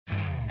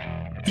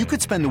You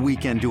could spend the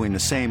weekend doing the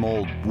same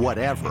old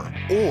whatever,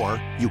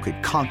 or you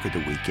could conquer the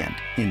weekend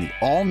in the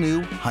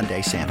all-new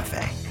Hyundai Santa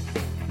Fe.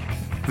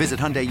 Visit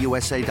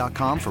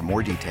HyundaiUSA.com for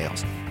more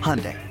details.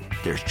 Hyundai,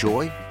 there's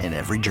joy in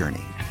every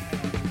journey.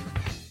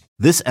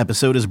 This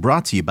episode is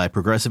brought to you by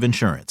Progressive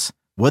Insurance.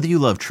 Whether you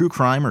love true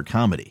crime or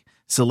comedy,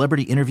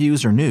 celebrity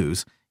interviews or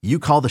news, you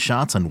call the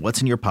shots on what's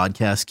in your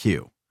podcast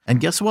queue. And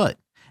guess what?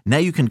 Now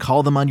you can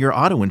call them on your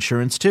auto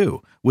insurance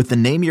too with the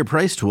Name Your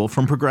Price tool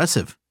from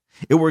Progressive.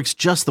 It works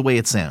just the way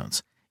it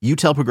sounds. You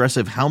tell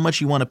Progressive how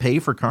much you want to pay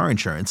for car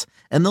insurance,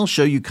 and they'll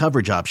show you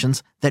coverage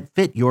options that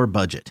fit your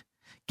budget.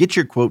 Get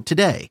your quote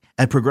today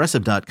at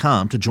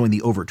Progressive.com to join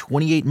the over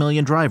 28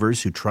 million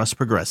drivers who trust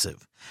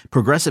Progressive.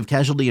 Progressive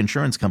Casualty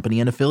Insurance Company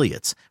and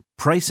Affiliates.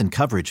 Price and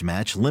coverage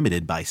match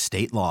limited by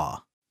state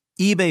law.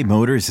 eBay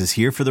Motors is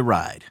here for the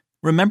ride.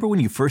 Remember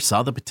when you first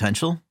saw the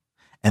potential?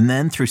 And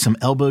then through some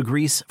elbow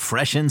grease,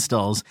 fresh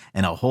installs,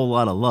 and a whole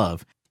lot of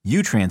love,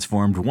 you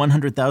transformed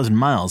 100,000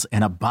 miles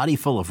and a body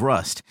full of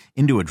rust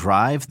into a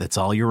drive that's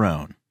all your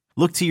own.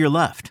 Look to your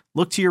left.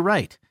 Look to your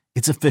right.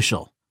 It's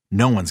official.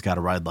 No one's got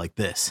a ride like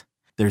this.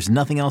 There's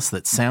nothing else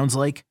that sounds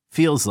like,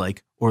 feels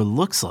like, or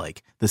looks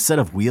like the set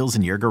of wheels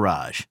in your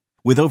garage.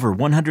 With over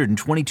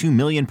 122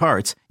 million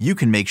parts, you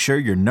can make sure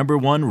your number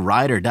one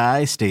ride or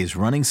die stays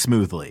running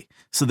smoothly.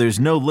 So there's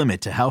no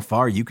limit to how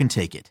far you can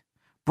take it.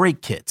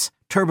 Brake kits,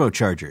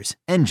 turbochargers,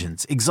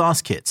 engines,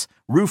 exhaust kits,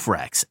 roof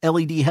racks,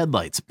 LED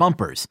headlights,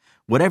 bumpers,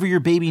 whatever your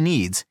baby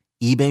needs,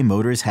 eBay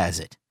Motors has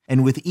it.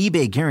 And with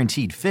eBay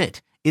Guaranteed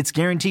Fit, it's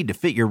guaranteed to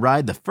fit your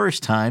ride the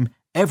first time,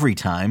 every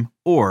time,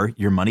 or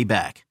your money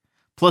back.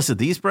 Plus at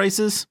these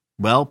prices,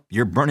 well,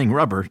 you're burning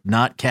rubber,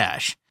 not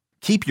cash.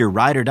 Keep your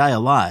ride or die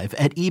alive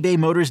at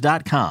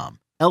ebaymotors.com.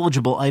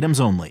 Eligible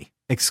items only.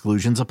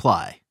 Exclusions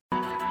apply.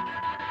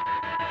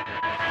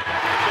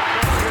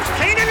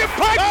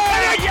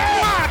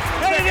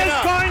 And it is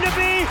going to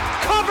be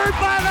covered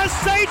by the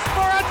Saints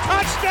for a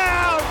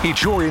touchdown.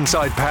 It's your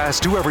inside pass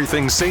to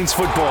everything Saints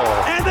football.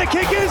 And the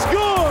kick is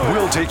good.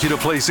 We'll take you to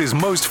places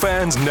most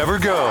fans never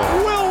go.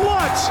 We'll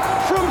watch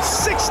from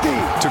 60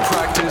 to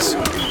practice,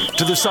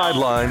 to the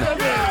sideline,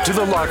 to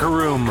the locker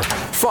room,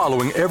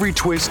 following every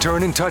twist,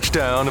 turn, and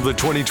touchdown of the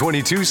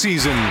 2022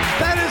 season.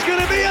 That is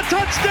going to be a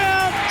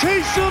touchdown.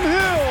 Taysom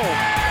Hill.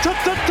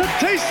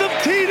 Taysom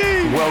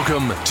TD.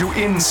 Welcome to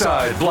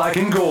Inside Black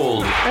and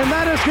Gold. And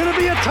that is going to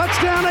be a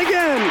touchdown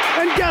again.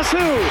 And guess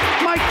who?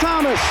 Mike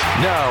Thomas.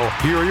 Now,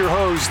 here are your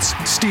hosts,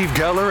 Steve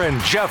Geller and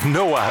Jeff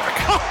Nowak.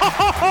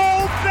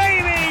 Oh,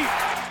 baby!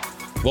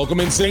 Welcome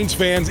in, Saints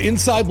fans.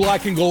 Inside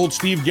Black and Gold,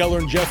 Steve Geller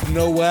and Jeff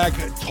Nowak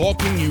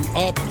talking you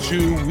up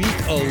to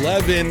Week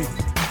 11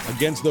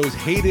 against those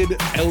hated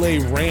LA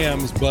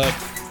Rams, but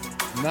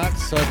not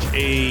such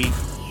a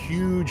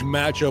huge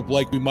matchup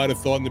like we might have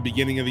thought in the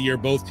beginning of the year.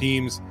 Both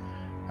teams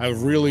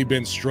have really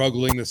been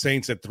struggling. The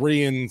Saints at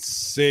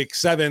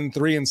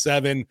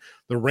 3-7.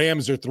 The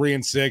Rams are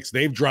 3-6.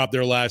 They've dropped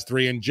their last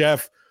three. And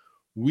Jeff,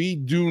 we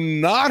do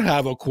not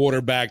have a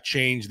quarterback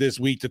change this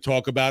week to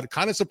talk about.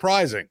 Kind of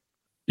surprising.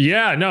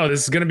 Yeah, no,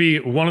 this is going to be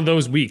one of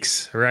those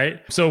weeks, right?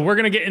 So we're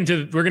going to get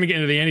into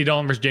the Andy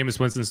Dalton versus Jameis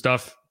Winston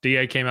stuff.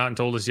 DA came out and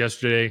told us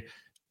yesterday,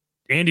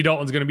 Andy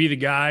Dalton's going to be the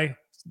guy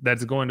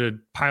that's going to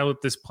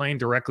pilot this plane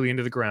directly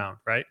into the ground,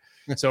 right?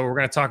 So we're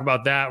going to talk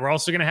about that. We're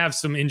also going to have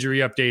some injury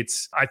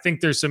updates. I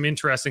think there's some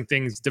interesting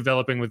things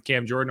developing with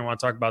Cam Jordan. I want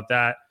to talk about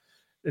that.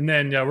 And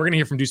then we're going to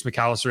hear from Deuce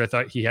McAllister. I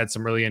thought he had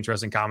some really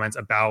interesting comments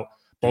about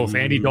both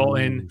Andy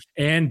Dalton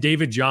and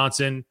David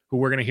Johnson, who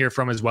we're going to hear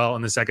from as well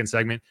in the second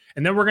segment.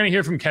 And then we're going to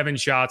hear from Kevin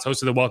Schatz,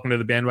 host of the Welcome to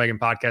the Bandwagon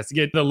podcast, to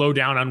get the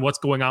lowdown on what's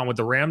going on with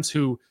the Rams,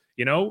 who,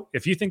 you know,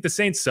 if you think the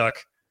Saints suck,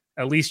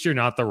 at least you're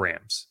not the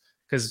Rams.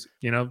 Because,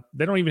 you know,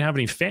 they don't even have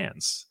any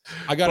fans.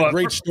 I got a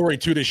great story,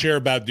 too, to share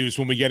about Deuce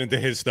when we get into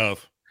his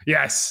stuff.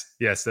 Yes,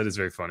 that is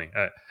very funny.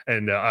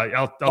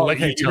 I'll let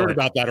you heard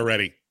about that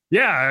already.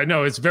 Yeah,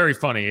 no, it's very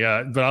funny.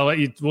 But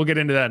we'll get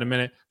into that in a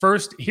minute.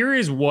 First, here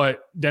is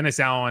what Dennis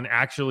Allen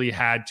actually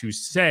had to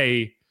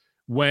say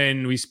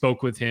when we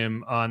spoke with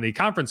him on the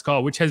conference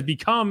call, which has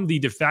become the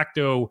de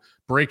facto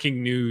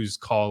breaking news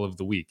call of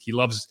the week. He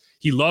loves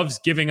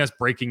giving us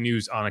breaking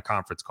news on a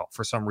conference call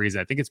for some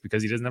reason. I think it's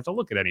because he doesn't have to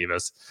look at any of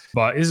us.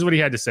 But this is what he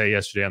had to say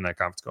yesterday on that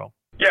conference call.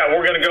 Yeah,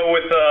 we're going to go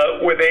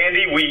with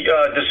Andy. We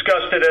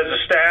discussed it as a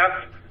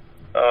staff.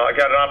 I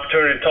got an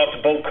opportunity to talk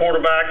to both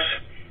quarterbacks,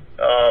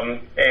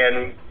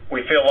 and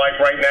we feel like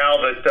right now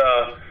that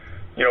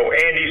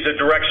Andy's the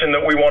direction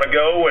that we want to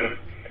go. And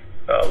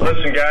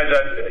listen, guys,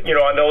 I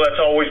know that's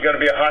always going to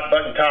be a hot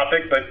button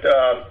topic, but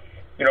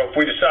if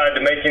we decide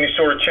to make any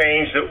sort of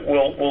change, that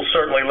we'll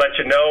certainly let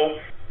you know.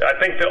 I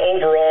think the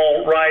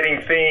overall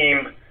riding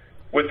theme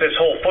with this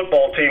whole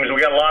football team is we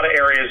got a lot of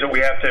areas that we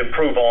have to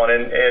improve on,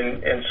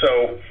 and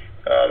so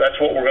that's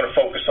what we're going to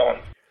focus on.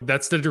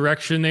 That's the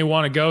direction they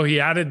want to go. He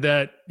added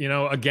that,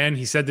 again,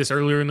 he said this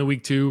earlier in the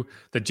week too,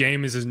 that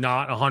Jameis is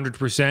not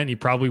 100%. He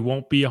probably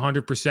won't be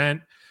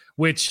 100%,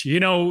 which,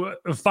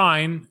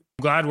 fine. I'm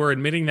glad we're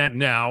admitting that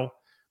now,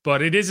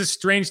 but it is a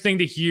strange thing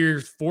to hear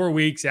 4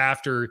 weeks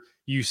after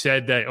you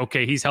said that,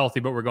 okay, he's healthy,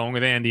 but we're going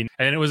with Andy.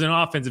 And it was an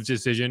offensive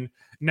decision.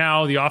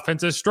 Now the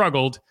offense has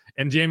struggled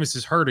and Jameis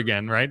is hurt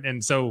again, right?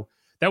 And so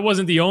that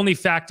wasn't the only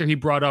factor he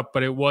brought up,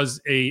 but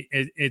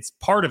it's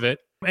part of it.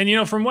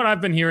 And, from what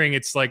I've been hearing,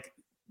 it's like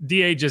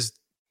DA just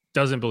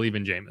doesn't believe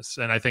in Jameis.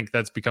 And I think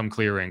that's become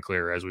clearer and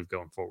clearer as we've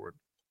gone forward.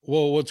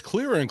 Well, what's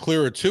clearer and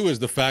clearer, too, is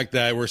the fact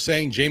that we're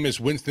saying Jameis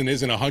Winston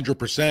isn't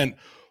 100%.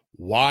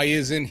 Why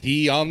isn't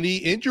he on the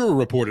injury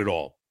report at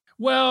all?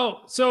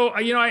 Well, so,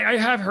 I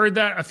have heard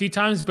that a few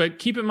times, but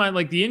keep in mind,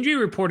 like, the injury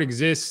report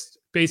exists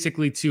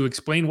basically to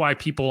explain why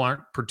people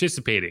aren't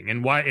participating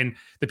and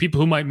the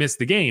people who might miss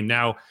the game.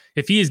 Now,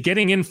 if he is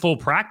getting in full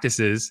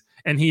practices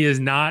and he is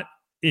not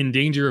in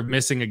danger of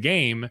missing a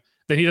game,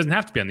 then he doesn't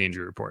have to be on the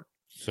injury report.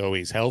 So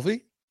he's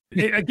healthy?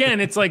 Again,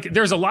 it's like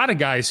there's a lot of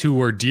guys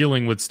who are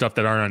dealing with stuff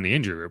that aren't on the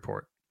injury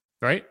report,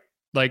 right?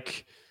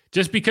 Like,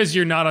 just because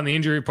you're not on the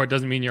injury report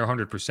doesn't mean you're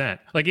 100%.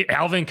 Like,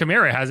 Alvin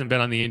Kamara hasn't been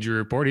on the injury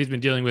report. He's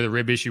been dealing with a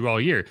rib issue all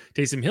year.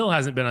 Taysom Hill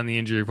hasn't been on the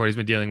injury report. He's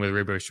been dealing with a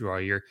rib issue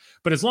all year.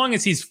 But as long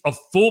as he's a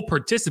full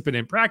participant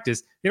in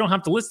practice, they don't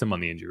have to list him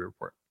on the injury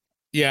report.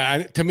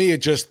 Yeah, to me,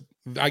 it just,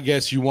 I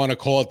guess you want to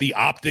call it, the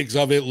optics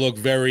of it look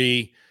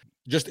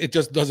it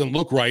just doesn't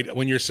look right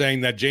when you're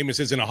saying that Jameis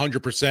isn't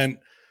 100%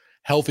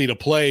 healthy to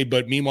play,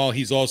 but meanwhile,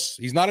 he's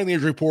not in the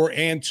injury report,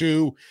 and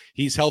 2,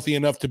 he's healthy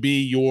enough to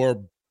be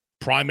your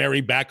primary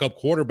backup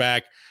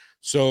quarterback.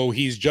 So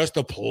he's just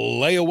a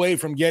play away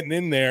from getting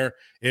in there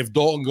if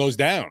Dalton goes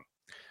down.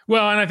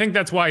 Well, and I think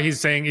that's why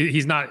he's saying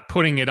he's not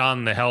putting it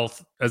on the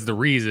health as the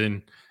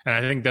reason. And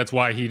I think that's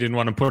why he didn't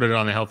want to put it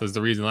on the health as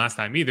the reason last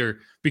time either.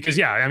 Because,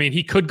 yeah, I mean,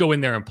 he could go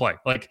in there and play.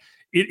 Like,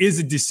 it is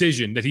a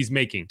decision that he's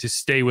making to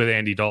stay with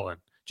Andy Dalton.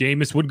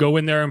 Jameis would go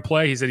in there and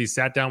play. He said he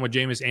sat down with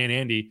Jameis and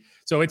Andy.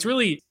 So it's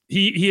really,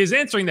 he is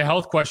answering the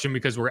health question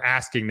because we're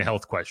asking the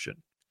health question.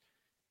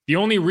 The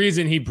only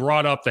reason he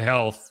brought up the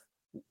health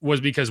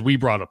was because we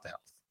brought up the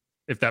health,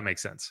 if that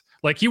makes sense.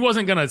 Like, he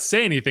wasn't going to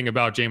say anything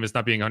about Jameis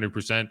not being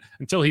 100%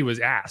 until he was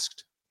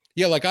asked.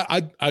 Yeah, like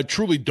I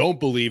truly don't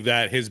believe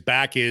that his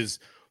back is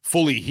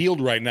fully healed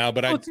right now,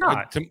 but it's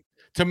not.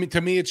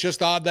 To me, it's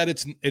just odd that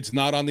it's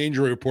not on the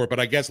injury report. But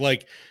I guess,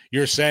 like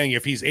you're saying,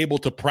 if he's able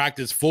to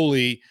practice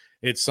fully,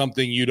 it's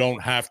something you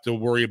don't have to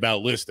worry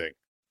about listing.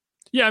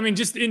 Yeah, I mean,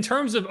 just in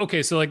terms of,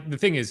 okay, so like the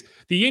thing is,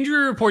 the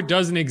injury report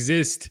doesn't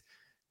exist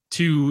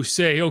to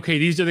say, okay,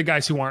 these are the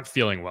guys who aren't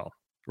feeling well,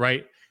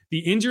 right? The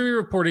injury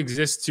report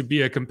exists to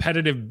be a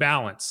competitive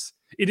balance.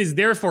 It is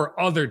there for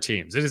other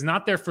teams. It is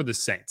not there for the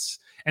Saints.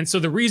 And so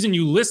the reason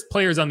you list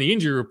players on the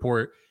injury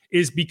report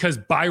is because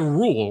by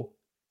rule,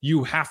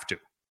 you have to,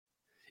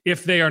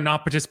 if they are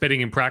not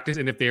participating in practice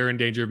and if they are in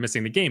danger of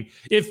missing the game.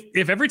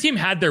 If every team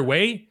had their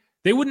way,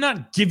 they would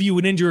not give you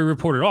an injury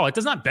report at all. It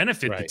does not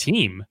benefit the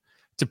team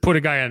to put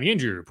a guy on the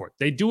injury report.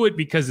 They do it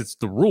because it's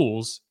the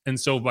rules. And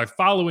so by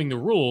following the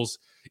rules,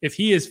 if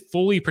he is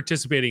fully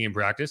participating in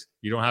practice,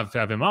 you don't have to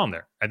have him on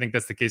there. I think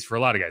that's the case for a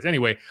lot of guys.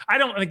 Anyway, I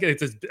don't think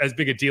it's as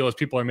big a deal as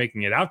people are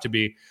making it out to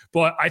be,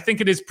 but I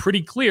think it is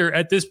pretty clear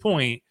at this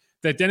point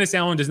that Dennis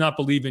Allen does not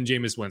believe in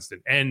Jameis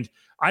Winston. And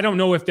I don't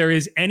know if there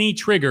is any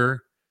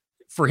trigger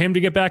for him to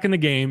get back in the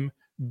game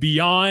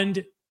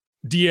beyond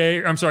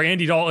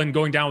Andy Dalton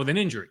going down with an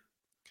injury.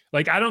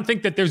 Like, I don't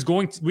think that there's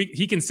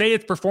he can say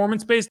it's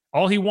performance-based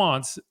all he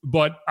wants,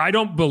 but I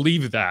don't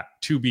believe that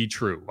to be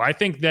true. I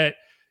think that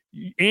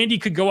Andy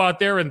could go out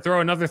there and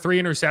throw another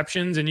 3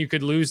 interceptions and you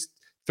could lose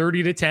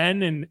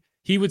 30-10 and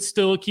he would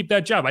still keep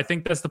that job. I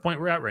think that's the point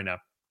we're at right now.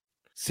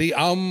 See,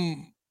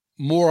 I'm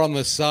more on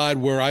the side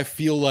where I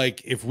feel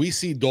like if we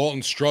see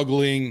Dalton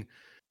struggling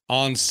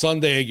on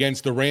Sunday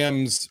against the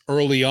Rams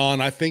early on,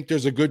 I think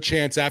there's a good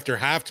chance after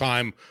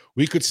halftime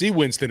we could see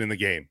Winston in the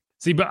game.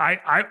 See, but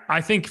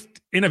I think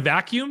in a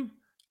vacuum,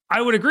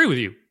 I would agree with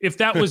you. If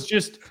that was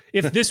just,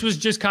 if this was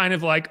just kind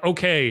of like,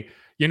 okay,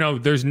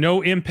 there's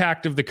no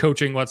impact of the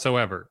coaching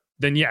whatsoever,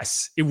 then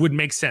yes, it would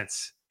make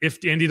sense.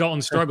 If Andy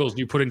Dalton struggles,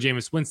 you put in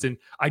Jameis Winston.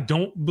 I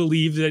don't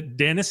believe that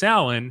Dennis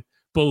Allen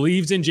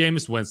believes in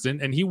Jameis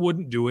Winston, and he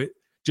wouldn't do it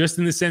just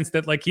in the sense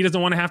that, like, he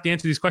doesn't want to have to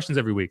answer these questions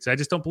every week. So I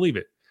just don't believe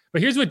it.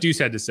 But here's what Deuce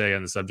had to say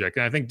on the subject.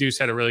 And I think Deuce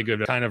had a really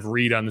good kind of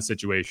read on the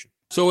situation.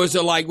 So is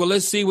it like, well,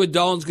 let's see what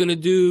Dalton's going to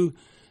do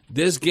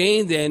this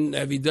game, then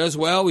if he does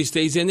well, he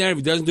stays in there. If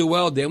he doesn't do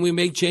well, then we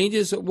make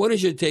changes. What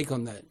is your take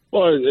on that?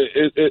 Well,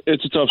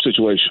 it's a tough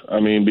situation. I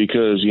mean,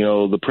 because,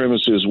 the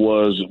premises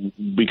was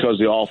because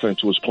the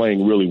offense was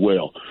playing really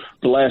well.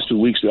 The last 2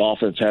 weeks, the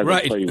offense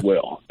hasn't played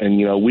well. And,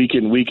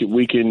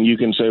 you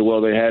can say,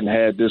 well, they hadn't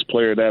had this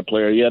player, that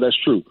player. Yeah, that's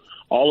true.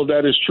 All of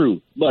that is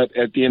true. But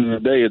at the end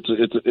of the day,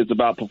 it's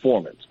about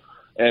performance.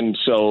 And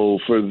so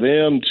for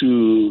them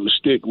to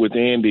stick with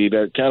Andy,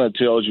 that kind of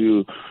tells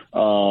you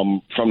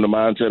from the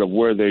mindset of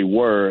where they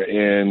were.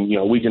 And,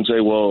 we can say,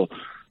 well,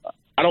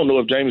 I don't know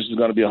if Jameis is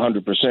going to be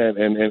 100%.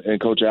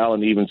 And Coach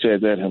Allen even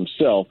said that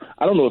himself.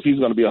 I don't know if he's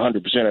going to be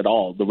 100% at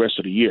all the rest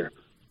of the year.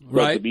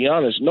 But to be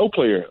honest, no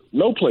player is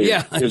going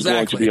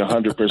to be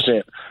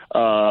 100%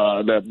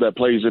 that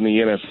plays in the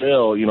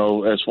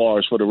NFL, as far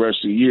as for the rest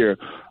of the year.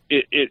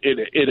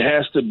 it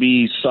has to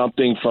be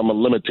something from a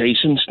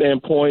limitation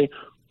standpoint,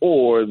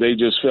 or they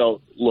just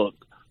felt, look,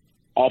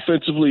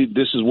 offensively,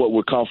 this is what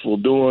we're comfortable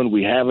doing.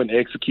 We haven't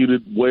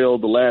executed well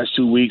the last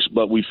 2 weeks,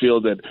 but we feel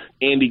that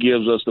Andy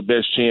gives us the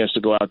best chance to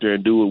go out there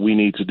and do what we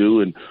need to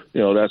do, and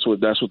that's what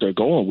they're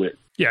going with.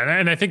 Yeah,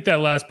 and I think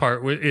that last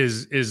part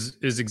is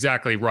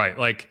exactly right.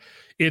 Like,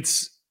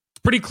 it's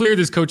pretty clear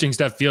this coaching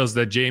staff feels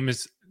that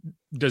Jameis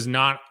does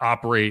not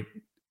operate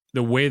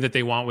the way that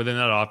they want within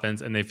that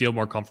offense, and they feel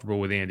more comfortable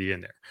with Andy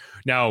in there.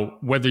 Now,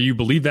 whether you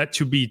believe that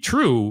to be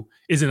true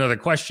is another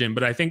question,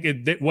 but I think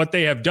what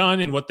they have done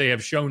and what they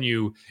have shown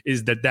you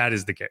is that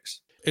is the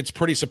case. It's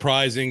pretty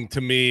surprising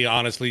to me,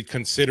 honestly,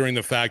 considering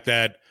the fact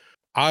that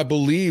I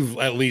believe,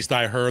 at least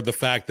I heard the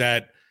fact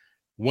that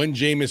when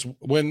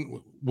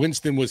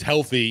Winston was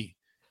healthy,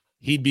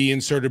 he'd be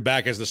inserted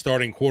back as the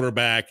starting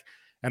quarterback.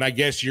 And I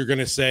guess you're going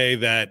to say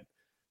that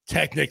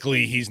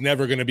technically he's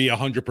never going to be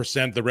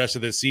 100% the rest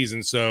of the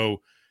season.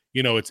 So,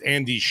 it's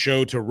Andy's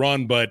show to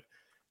run. But,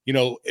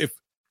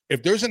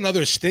 if there's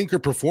another stinker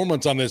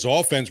performance on this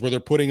offense where they're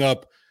putting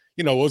up,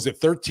 what was it,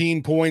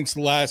 13 points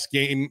last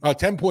game,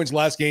 10 points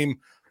last game,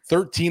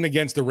 13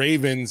 against the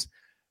Ravens,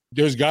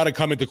 there's got to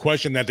come into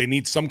question that they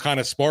need some kind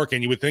of spark,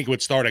 and you would think it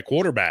would start at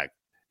quarterback.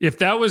 If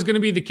that was going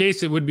to be the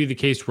case, it would be the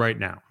case right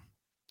now,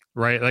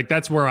 right? Like,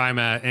 that's where I'm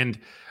at. And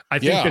I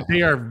think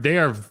that they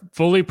are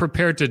fully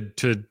prepared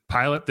to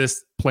pilot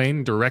this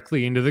plane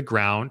directly into the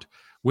ground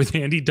with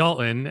Andy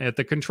Dalton at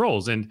the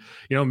controls. And,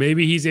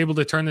 maybe he's able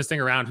to turn this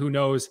thing around. Who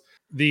knows?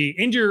 The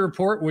injury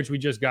report, which we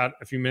just got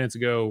a few minutes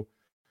ago,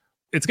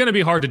 it's going to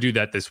be hard to do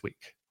that this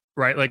week,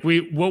 right? Like,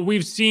 what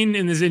we've seen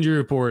in this injury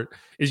report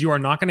is you are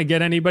not going to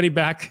get anybody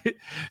back,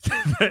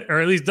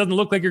 or at least doesn't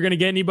look like you're going to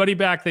get anybody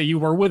back that you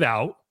were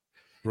without.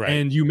 Right.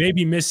 And you may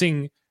be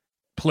missing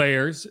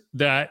players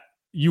that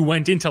you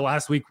went into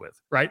last week with,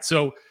 right?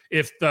 So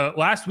if the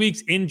last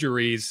week's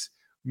injuries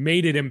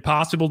made it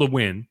impossible to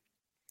win,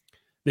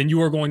 then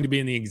you are going to be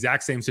in the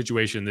exact same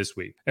situation this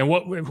week. And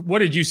what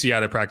did you see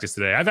out of practice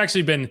today?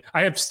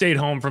 I have stayed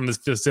home from this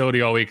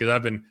facility all week because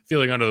I've been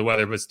feeling under the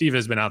weather, but Steve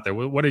has been out there.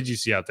 What did you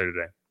see out there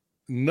today?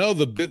 No,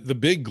 the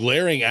big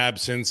glaring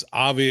absence,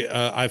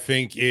 I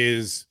think,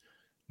 is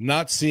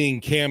not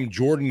seeing Cam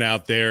Jordan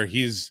out there.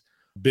 He's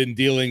been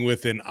dealing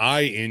with an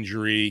eye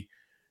injury,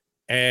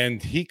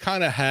 and he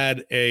kind of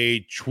had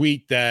a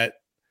tweet that,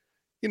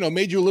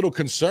 made you a little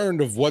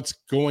concerned of what's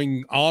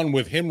going on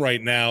with him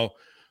right now.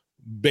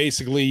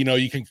 Basically,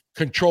 you can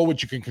control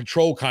what you can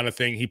control kind of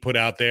thing he put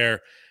out there.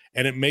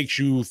 And it makes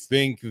you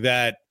think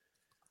that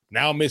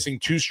now missing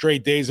 2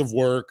 straight days of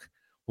work.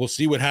 We'll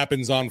see what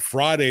happens on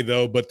Friday,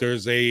 though, but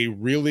there's a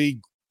really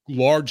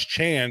large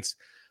chance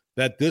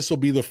that this will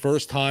be the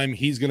first time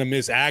he's going to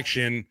miss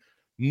action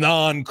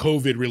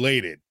non-COVID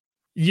related.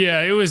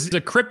 Yeah, it was a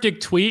cryptic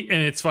tweet,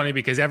 and it's funny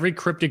because every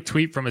cryptic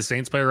tweet from a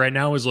Saints player right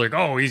now is like,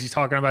 oh, he's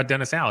talking about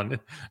Dennis Allen.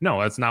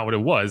 No, that's not what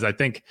it was. I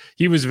think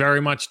he was very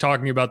much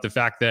talking about the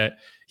fact that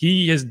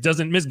he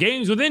doesn't miss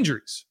games with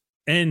injuries.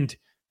 And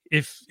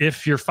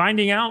if you're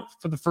finding out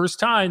for the first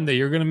time that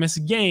you're going to miss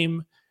a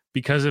game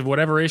because of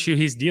whatever issue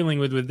he's dealing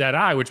with that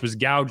eye, which was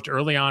gouged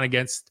early on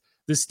against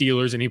the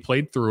Steelers, and he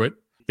played through it,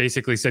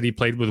 basically said he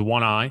played with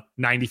one eye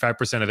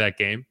 95% of that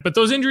game. But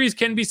those injuries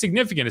can be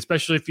significant,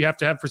 especially if you have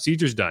to have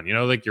procedures done.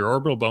 Like your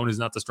orbital bone is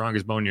not the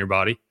strongest bone in your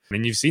body. I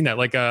mean, you've seen that.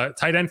 Like a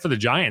tight end for the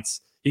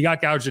Giants, he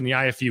got gouged in the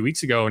eye a few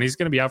weeks ago, and he's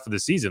going to be out for the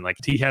season. Like,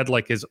 he had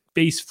his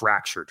face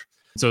fractured.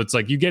 So it's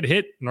like you get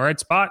hit in the right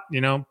spot,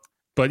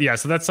 But yeah,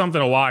 so that's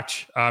something to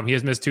watch. He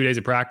has missed 2 days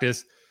of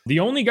practice. The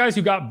only guys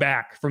who got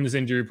back from this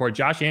injury report,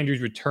 Josh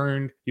Andrews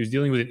returned. He was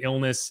dealing with an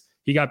illness.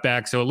 He got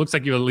back, so it looks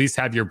like you at least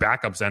have your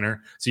backup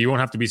center, so you won't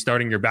have to be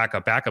starting your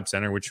backup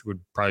center, which would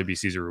probably be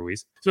Cesar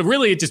Ruiz. So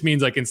really, it just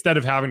means instead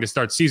of having to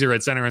start Cesar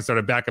at center and start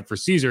a backup for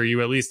Cesar,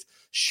 you at least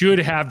should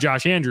have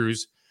Josh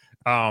Andrews,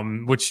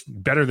 which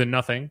better than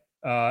nothing.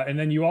 And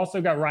then you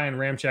also got Ryan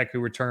Ramczyk, who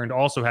returned,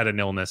 also had an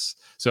illness.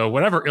 So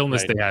whatever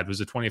illness they had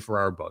was a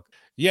 24-hour bug.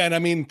 Yeah, and I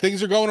mean,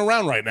 things are going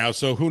around right now,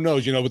 so who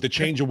knows? With the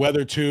change of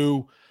weather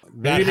too,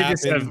 that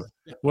happened.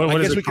 What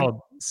is it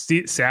called?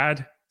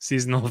 SAD?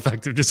 Seasonal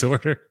affective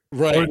disorder.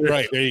 Right.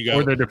 There you go.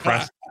 Or they're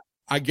depressed.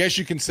 I guess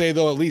you can say,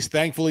 though, at least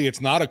thankfully it's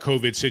not a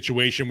COVID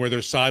situation where they're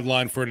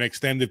sidelined for an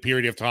extended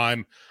period of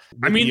time.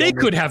 I mean, they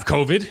could have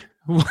COVID.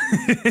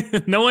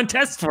 No one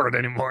tests for it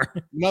anymore.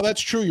 No,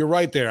 that's true. You're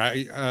right there.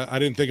 I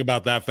didn't think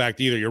about that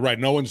fact either. You're right.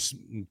 No one's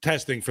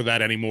testing for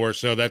that anymore.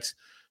 So that's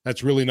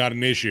really not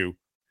an issue.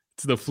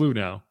 It's the flu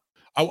now.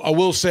 I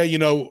will say,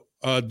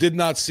 did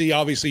not see,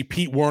 obviously,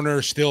 Pete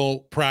Werner still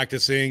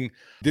practicing.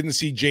 Didn't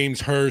see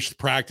James Hurst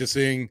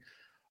practicing.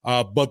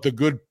 But the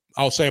good,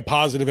 I'll say a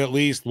positive at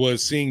least,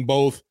 was seeing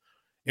both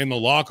in the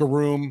locker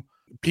room.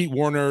 Pete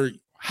Werner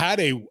had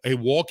a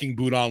walking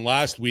boot on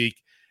last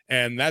week,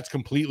 and that's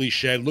completely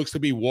shed. Looks to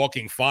be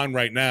walking fine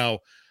right now.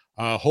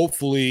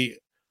 Hopefully,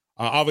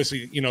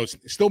 obviously,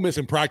 still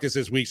missing practice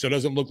this week, so it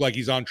doesn't look like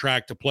he's on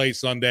track to play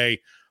Sunday.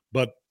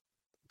 But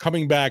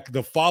coming back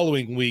the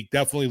following week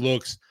definitely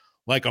looks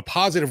like a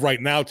positive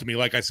right now to me.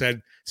 Like I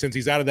said, since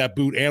he's out of that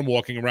boot and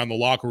walking around the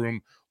locker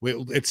room,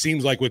 it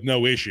seems like with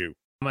no issue.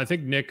 I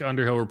think Nick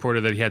Underhill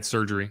reported that he had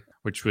surgery,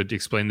 which would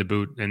explain the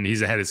boot, and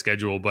he's ahead of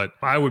schedule. But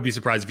I would be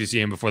surprised if you see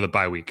him before the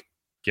bye week.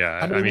 Yeah,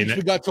 how many weeks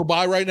we got till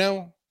bye right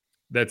now?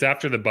 That's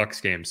after the Bucks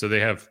game, so they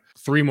have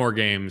 3 more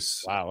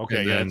games. Wow.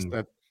 Okay.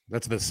 Yeah,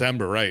 that's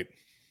December, right?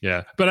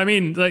 Yeah, but I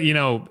mean,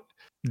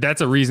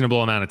 that's a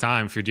reasonable amount of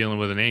time if you're dealing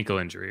with an ankle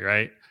injury,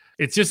 right?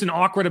 It's just an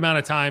awkward amount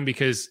of time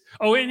because,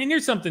 and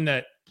here's something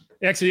that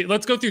actually,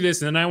 let's go through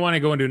this and then I want to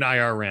go into an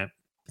IR rant.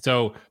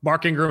 So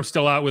Mark Ingram's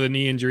still out with a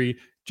knee injury.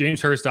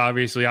 James Hurst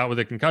obviously out with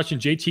a concussion.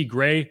 JT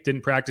Gray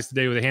didn't practice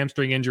today with a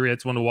hamstring injury.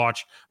 That's one to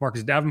watch.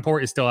 Marcus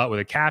Davenport is still out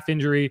with a calf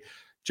injury.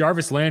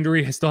 Jarvis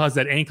Landry still has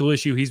that ankle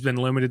issue. He's been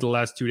limited the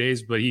last 2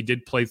 days, but he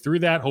did play through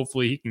that.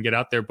 Hopefully he can get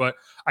out there. But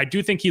I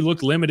do think he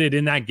looked limited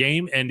in that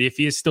game. And if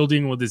he is still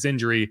dealing with his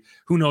injury,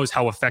 who knows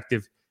how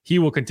effective he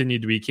will continue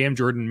to be. Cam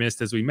Jordan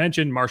missed, as we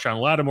mentioned. Marshawn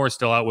Lattimore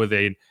still out with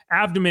an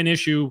abdomen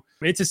issue.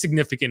 It's a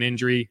significant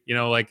injury.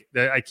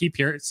 I keep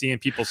seeing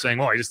people saying,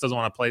 he just doesn't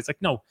want to play. It's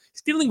like, no,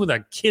 he's dealing with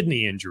a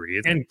kidney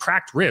injury and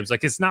cracked ribs.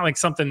 Like, it's not like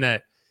something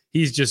that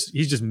he's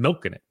just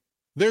milking it.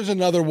 There's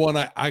another one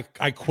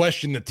I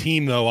question the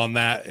team, though, on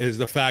that is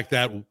the fact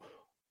that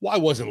why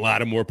wasn't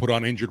Lattimore put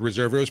on injured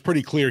reserve? It was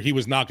pretty clear he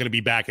was not going to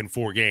be back in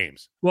 4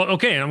 games. Well,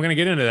 okay, and I'm going to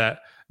get into that.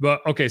 But,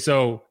 okay,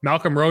 so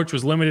Malcolm Roach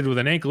was limited with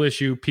an ankle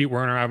issue. Pete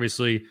Werner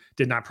obviously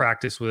did not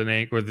practice with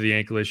the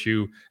ankle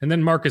issue. And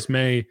then Marcus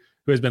May,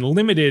 who has been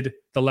limited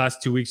the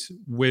last 2 weeks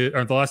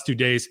the last 2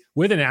 days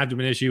with an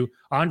abdomen issue.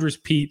 Andres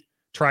Pete,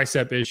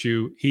 tricep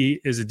issue.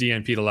 He is a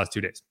DNP the last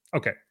 2 days.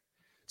 Okay,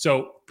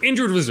 so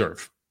injured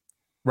reserve.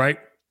 Right?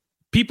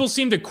 People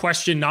seem to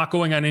question not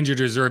going on injured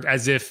reserve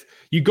as if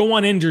you go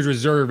on injured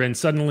reserve and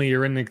suddenly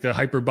you're in the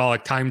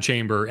hyperbolic time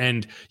chamber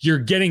and you're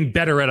getting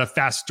better at a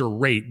faster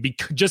rate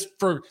just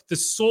for the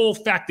sole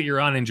fact that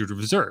you're on injured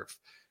reserve.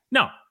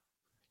 No,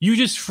 you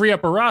just free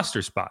up a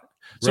roster spot.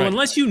 So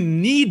unless you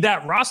need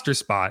that roster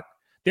spot,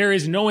 there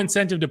is no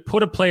incentive to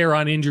put a player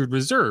on injured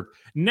reserve.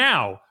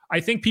 Now, I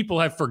think people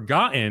have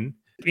forgotten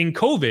in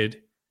COVID,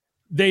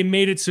 they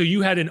made it so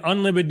you had an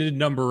unlimited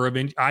number of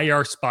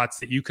IR spots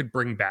that you could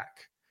bring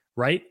back,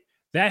 right?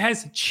 That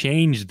has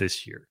changed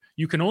this year.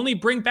 You can only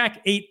bring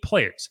back 8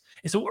 players.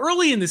 And so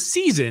early in the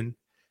season,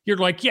 you're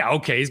like, yeah,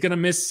 okay, he's going to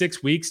miss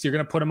 6 weeks. You're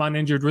going to put him on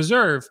injured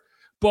reserve.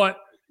 But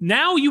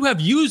now you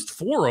have used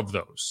 4 of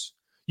those.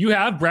 You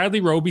have Bradley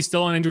Roby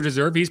still on injured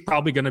reserve. He's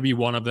probably going to be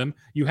one of them.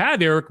 You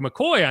have Eric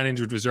McCoy on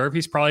injured reserve.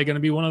 He's probably going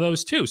to be one of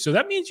those too. So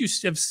that means you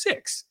have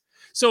 6.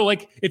 So,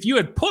 if you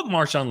had put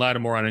Marshawn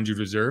Lattimore on injured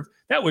reserve,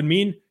 that would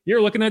mean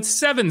you're looking at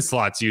 7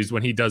 slots used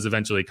when he does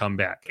eventually come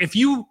back. If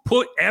you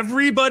put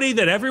everybody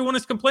that everyone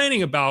is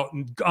complaining about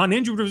on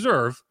injured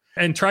reserve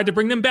and tried to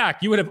bring them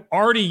back, you would have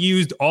already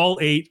used all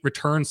 8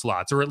 return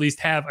slots, or at least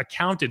have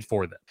accounted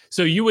for them.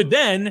 So you would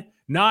then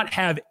not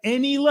have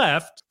any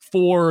left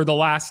for the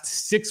last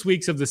 6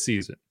 weeks of the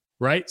season,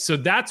 right? So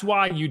that's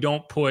why you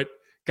don't put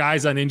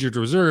guys on injured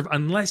reserve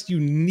unless you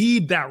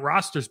need that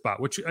roster spot,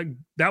 which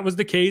that was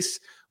the case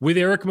with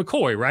Eric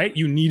McCoy, right?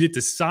 You needed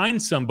to sign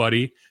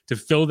somebody to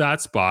fill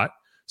that spot,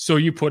 so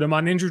you put him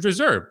on injured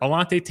reserve.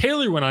 Alante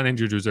Taylor went on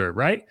injured reserve,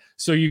 right?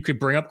 So you could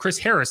bring up Chris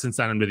Harris and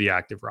sign him to the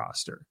active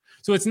roster.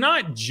 So it's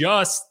not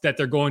just that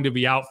they're going to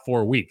be out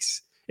 4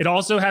 weeks. It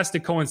also has to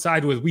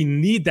coincide with we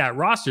need that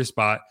roster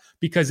spot,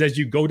 because as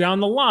you go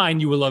down the line,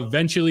 you will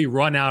eventually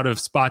run out of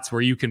spots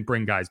where you can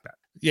bring guys back.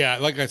 Yeah,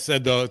 like I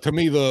said, to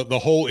me, the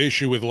whole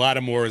issue with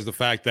Lattimore is the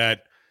fact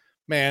that,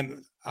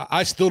 man,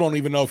 I still don't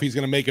even know if he's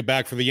going to make it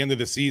back for the end of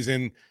the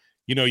season.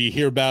 You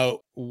hear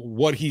about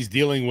what he's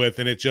dealing with,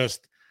 and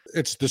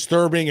it's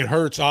disturbing. It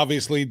hurts,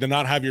 obviously, to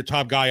not have your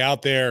top guy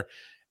out there.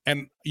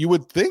 And you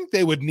would think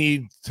they would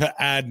need to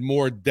add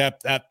more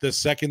depth at the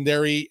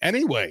secondary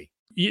anyway.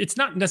 It's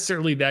not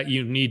necessarily that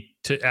you need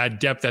to add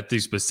depth at the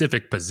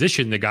specific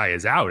position the guy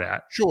is out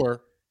at.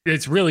 Sure.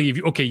 It's really,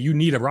 you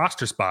need a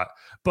roster spot.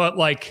 But,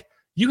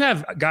 you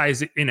have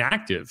guys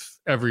inactive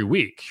every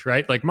week,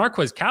 right? Like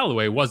Marquez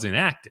Callaway wasn't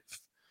active.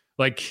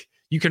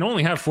 You can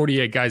only have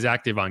 48 guys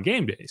active on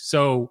game days.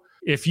 So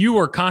if you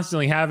are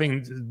constantly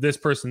having this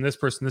person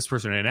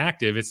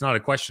inactive, it's not a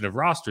question of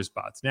roster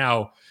spots.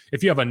 Now,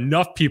 if you have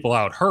enough people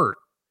out hurt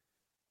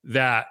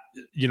that,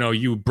 you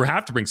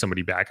have to bring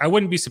somebody back, I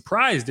wouldn't be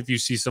surprised if you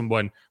see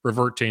someone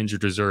revert to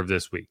injured reserve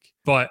this week.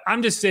 But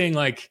I'm just saying,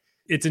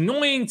 it's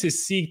annoying to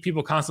see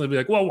people constantly be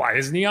like, well, why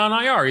isn't he on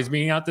IR? He's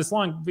being out this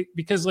long.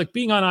 Because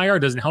being on IR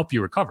doesn't help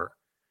you recover.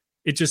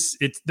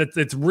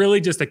 It's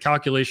really just a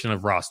calculation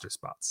of roster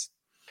spots.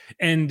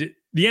 And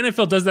the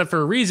NFL does that for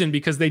a reason,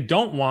 because they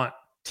don't want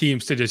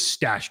teams to just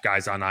stash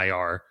guys on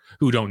IR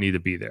who don't need to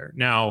be there.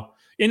 Now,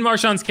 in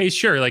Marshawn's case,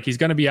 sure, he's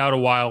going to be out a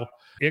while.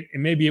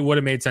 Maybe it would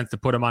have made sense to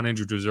put him on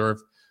injured reserve,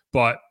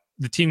 but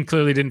the team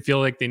clearly didn't feel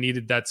like they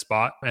needed that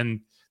spot, and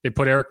they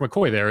put Eric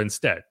McCoy there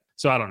instead.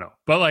 So I don't know.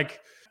 But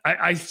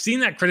I've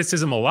seen that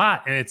criticism a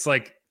lot, and it's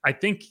I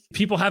think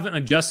people haven't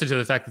adjusted to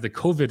the fact that the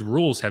COVID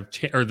rules have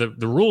the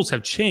rules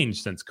have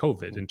changed since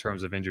COVID in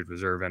terms of injured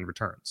reserve and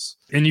returns.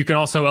 And you can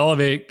also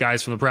elevate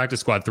guys from the practice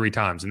squad 3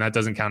 times, and that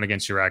doesn't count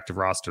against your active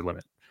roster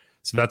limit.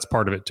 So that's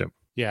part of it too.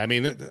 Yeah,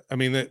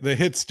 the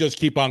hits just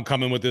keep on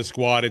coming with this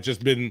squad. It's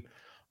just been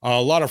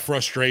a lot of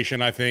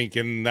frustration, I think,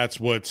 and that's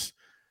what's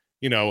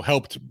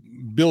helped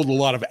build a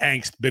lot of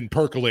angst, been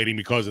percolating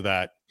because of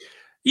that.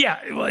 Yeah,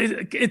 well,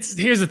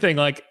 here's the thing.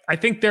 Like, I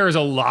think there is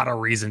a lot of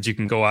reasons you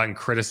can go out and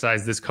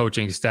criticize this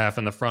coaching staff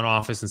and the front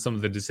office and some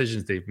of the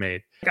decisions they've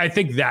made. I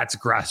think that's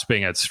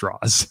grasping at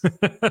straws.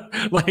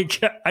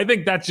 Like, I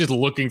think that's just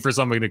looking for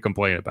something to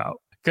complain about.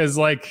 Because,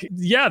 like,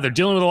 yeah, they're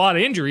dealing with a lot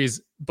of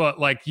injuries, but,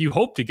 like, you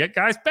hope to get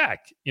guys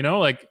back.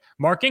 Like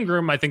Mark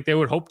Ingram, I think they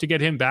would hope to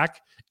get him back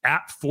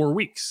at 4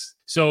 weeks.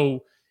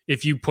 So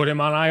if you put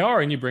him on IR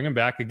and you bring him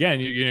back again,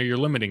 you're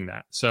limiting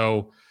that.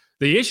 So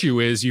the issue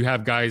is you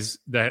have guys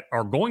that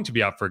are going to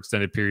be out for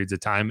extended periods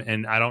of time,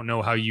 and I don't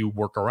know how you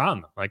work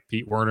around them. Like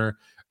Pete Werner,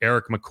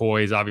 Eric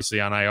McCoy is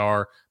obviously on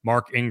IR,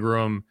 Mark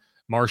Ingram,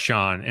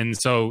 Marshawn. And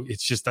so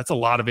it's just that's a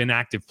lot of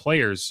inactive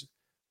players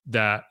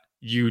that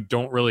you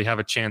don't really have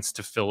a chance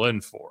to fill in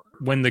for.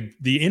 When the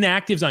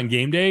inactives on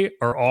game day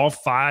are all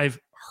 5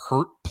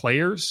 hurt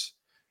players,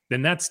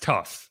 then that's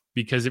tough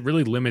because it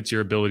really limits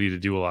your ability to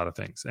do a lot of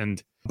things.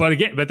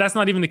 But that's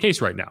not even the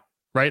case right now.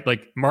 Right?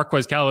 Like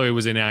Marquez Callaway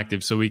was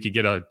inactive, so we could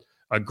get a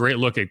great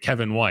look at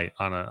Kevin White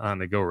on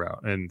the go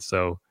route. And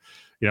so,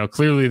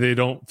 clearly they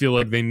don't feel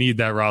like they need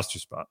that roster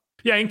spot.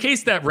 Yeah, in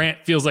case that rant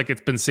feels like it's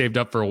been saved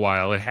up for a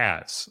while, it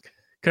has.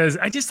 Because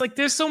I just like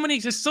there's so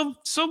many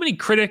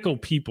critical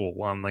people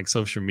on like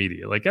social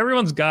media. Like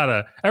everyone's got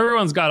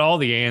all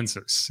the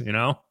answers,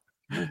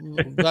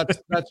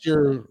 That's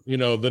your,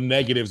 the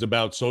negatives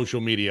about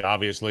social media,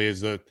 obviously,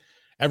 is that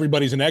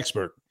everybody's an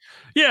expert.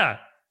 Yeah.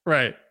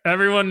 Right.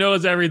 Everyone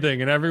knows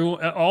everything, and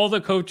all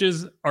the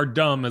coaches are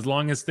dumb as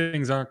long as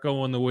things aren't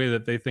going the way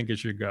that they think it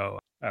should go.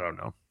 I don't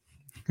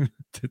know.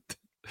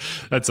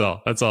 That's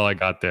all I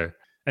got there.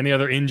 Any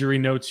other injury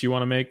notes you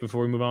want to make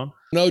before we move on?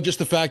 No, just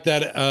the fact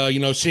that,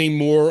 seeing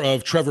more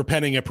of Trevor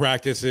Penning at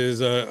practice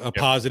is a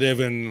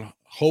positive, and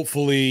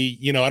hopefully,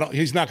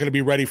 he's not going to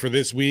be ready for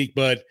this week,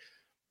 but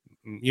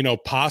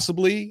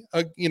possibly,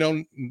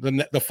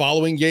 the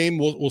following game,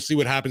 we'll see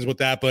what happens with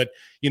that. But,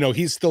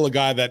 he's still a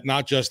guy that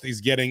not just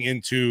is getting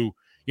into,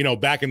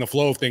 back in the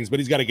flow of things, but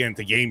he's got to get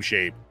into game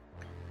shape.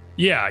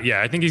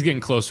 Yeah. I think he's getting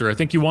closer. I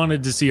think you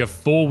wanted to see a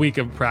full week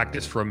of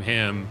practice from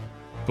him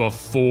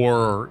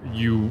before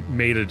you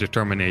made a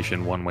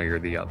determination one way or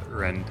the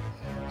other. And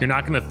you're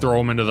not going to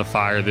throw him into the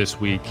fire this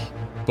week,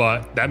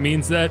 but that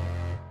means that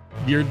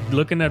you're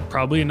looking at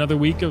probably another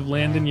week of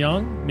Landon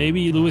Young,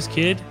 maybe Lewis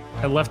Kidd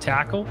at left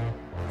tackle,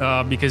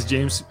 because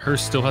James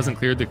Hurst still hasn't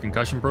cleared the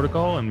concussion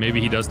protocol, and maybe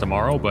he does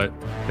tomorrow, but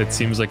it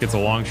seems like it's a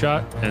long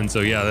shot. And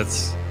so, yeah,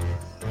 it's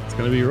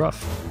going to be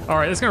rough. All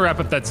right, that's going to wrap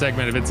up that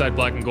segment of Inside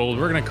Black and Gold.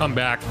 We're going to come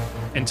back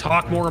and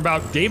talk more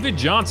about David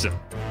Johnson,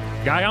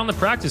 guy on the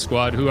practice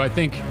squad who I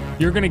think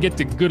you're going to get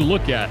a good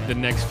look at the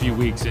next few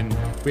weeks. And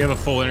we have a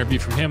full interview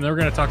from him. Then we're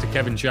going to talk to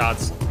Kevin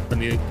Schatz from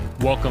the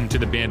Welcome to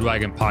the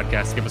Bandwagon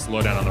podcast to give us a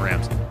lowdown on the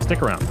Rams.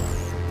 Stick around.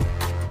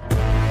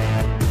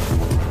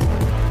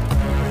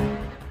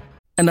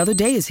 Another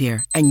day is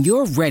here, and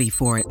you're ready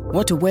for it.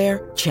 What to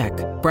wear? Check.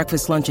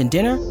 Breakfast, lunch, and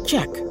dinner?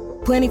 Check.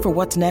 Planning for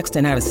what's next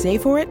and how to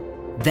save for it?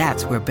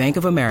 That's where Bank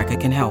of America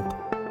can help.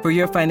 For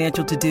your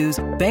financial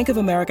to-dos, Bank of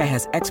America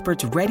has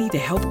experts ready to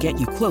help get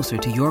you closer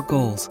to your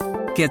goals.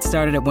 Get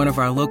started at one of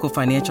our local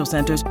financial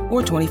centers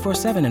or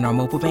 24/7 in our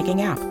mobile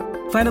banking app.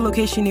 Find a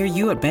location near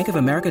you at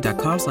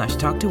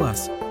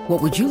bankofamerica.com/talktous.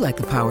 What would you like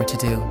the power to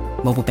do?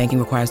 Mobile banking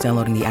requires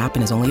downloading the app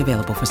and is only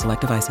available for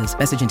select devices.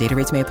 Message and data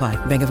rates may apply.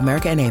 Bank of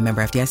America N.A.,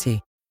 member FDIC.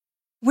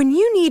 When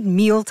you need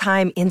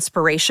mealtime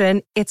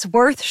inspiration, it's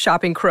worth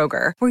shopping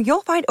Kroger, where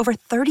you'll find over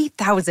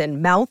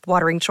 30,000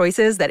 mouth-watering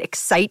choices that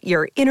excite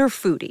your inner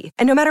foodie.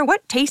 And no matter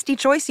what tasty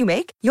choice you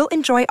make, you'll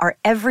enjoy our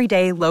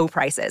everyday low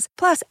prices,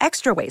 plus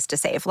extra ways to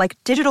save, like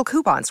digital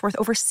coupons worth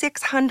over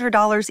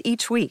 $600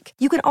 each week.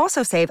 You can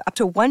also save up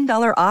to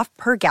 $1 off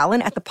per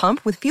gallon at the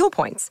pump with fuel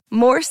points.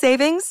 More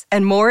savings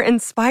and more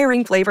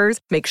inspiring flavors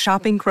make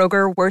shopping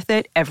Kroger worth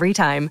it every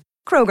time.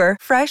 Kroger,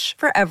 fresh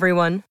for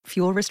everyone.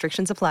 Fuel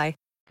restrictions apply.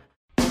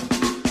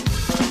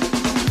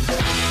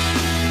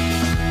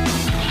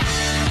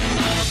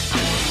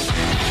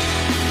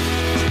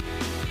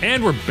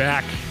 And we're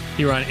back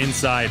here on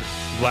Inside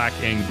Black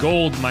and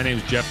Gold. My name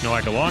is Jeff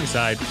Nowak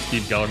alongside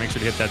Steve Geller. Make sure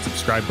to hit that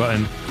subscribe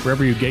button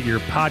wherever you get your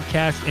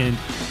podcast. And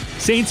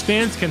Saints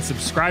fans can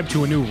subscribe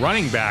to a new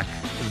running back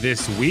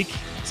this week.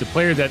 It's a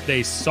player that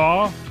they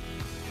saw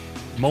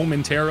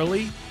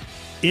momentarily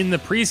in the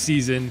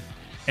preseason,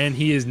 and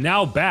he is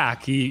now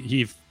back.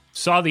 He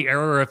saw the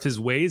error of his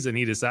ways, and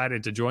he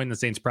decided to join the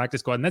Saints practice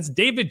squad. And that's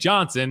David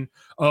Johnson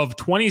of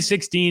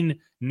 2016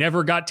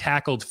 Never Got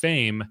Tackled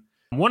fame.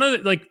 One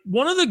of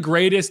the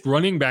greatest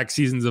running back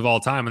seasons of all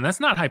time, and that's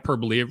not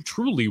hyperbole. It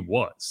truly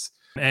was.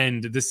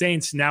 And the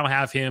Saints now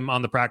have him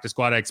on the practice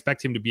squad. I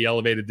expect him to be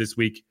elevated this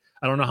week.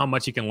 I don't know how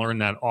much he can learn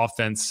that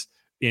offense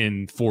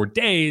in 4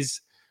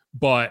 days.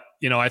 But,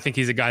 I think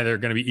he's a guy they're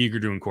going to be eager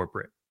to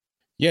incorporate.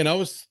 Yeah, and I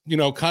was,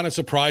 kind of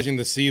surprising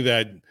to see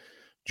that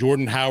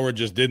Jordan Howard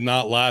just did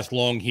not last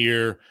long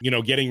here.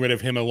 Getting rid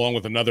of him along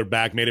with another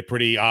back made it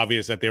pretty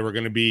obvious that they were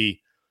going to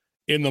be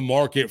in the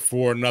market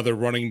for another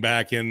running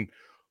back. And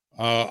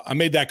I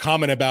made that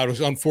comment about it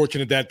was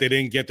unfortunate that they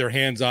didn't get their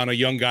hands on a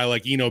young guy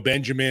like Eno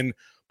Benjamin,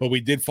 but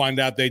we did find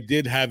out they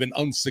did have an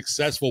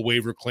unsuccessful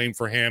waiver claim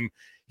for him.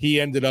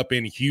 He ended up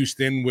in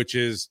Houston, which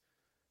is,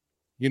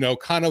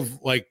 kind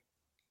of like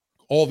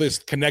all this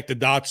connect the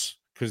dots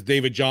because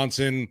David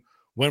Johnson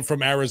went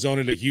from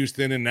Arizona to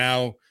Houston and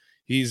now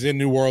he's in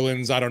New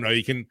Orleans. I don't know.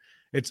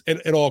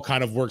 It all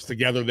kind of works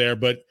together there,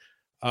 but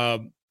a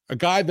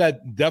guy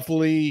that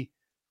definitely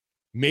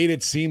made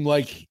it seem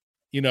like,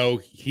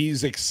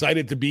 he's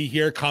excited to be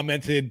here,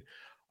 commented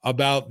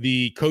about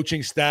the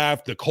coaching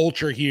staff, the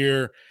culture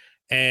here.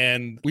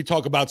 And we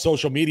talk about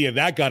social media.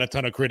 That got a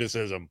ton of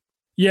criticism.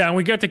 Yeah, and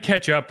we got to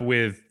catch up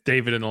with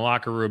David in the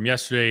locker room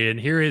yesterday, and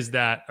here is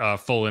that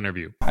full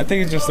interview. I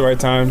think it's just the right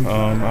time.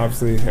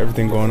 Obviously,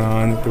 everything going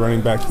on at the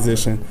running back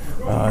position.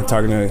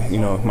 Talking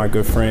to my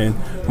good friend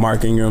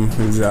Mark Ingram,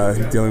 who's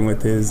dealing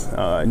with his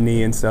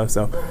knee and stuff.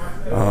 So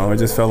I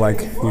just felt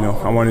like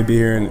I wanted to be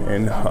here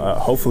and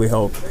hopefully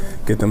help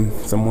get them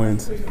some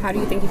wins. How do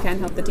you think you can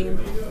help the team?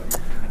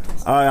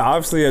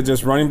 Obviously,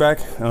 just running back.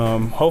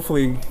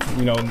 Hopefully,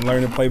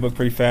 learn the playbook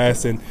pretty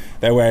fast, and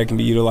that way I can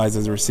be utilized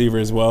as a receiver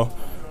as well.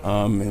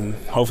 And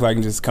hopefully I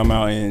can just come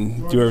out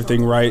and do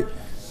everything right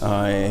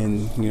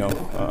and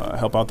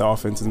help out the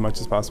offense as much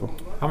as possible.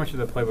 How much of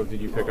the playbook did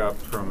you pick up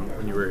from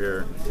when you were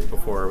here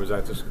before? Or was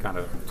that just kind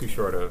of too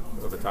short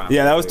of a time?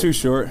 Yeah, that was too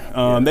short.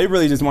 They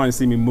really just wanted to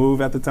see me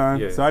move at the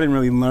time, so I didn't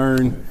really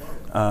learn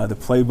the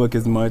playbook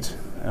as much.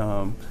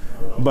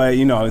 But,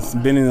 it's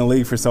been in the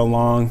league for so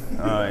long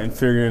and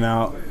figuring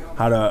out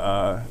how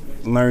to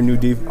learn new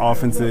deep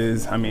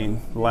offenses, the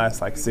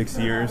last 6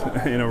 years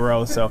in a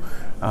row. So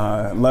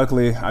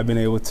luckily I've been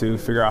able to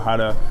figure out how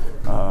to,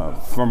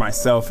 for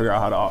myself, figure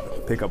out how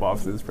to pick up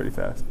offenses pretty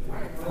fast.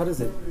 How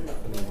does it,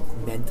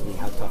 mentally,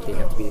 how tough do you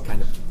have to be to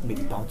kind of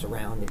maybe bounce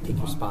around and pick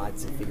your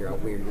spots and figure out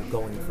where you're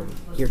going from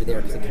here to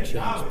there, because it can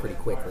change pretty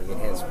quickly. It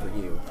has for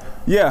you.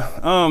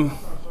 Yeah,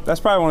 that's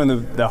probably one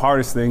of the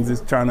hardest things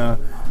is trying to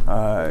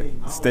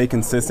stay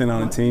consistent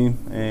on a team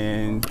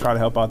and try to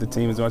help out the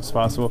team as much as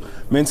possible.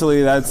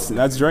 Mentally,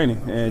 that's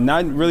draining, and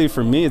not really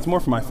for me. It's more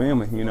for my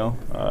family.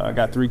 I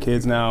got 3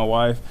 kids now, a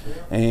wife,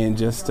 and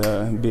just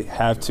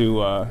have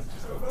to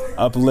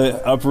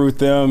uproot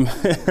them,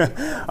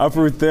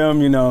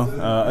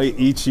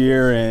 each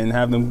year and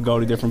have them go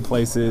to different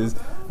places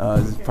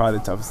is probably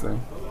the toughest thing.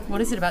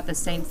 What is it about the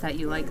Saints that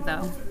you like,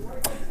 though?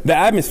 The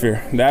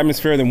atmosphere,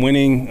 the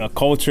winning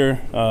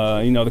culture,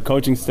 the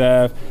coaching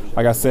staff.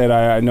 Like I said,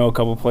 I know a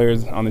couple of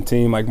players on the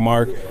team, like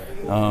Mark,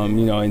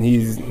 and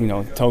he's,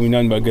 told me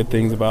nothing but good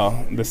things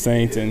about the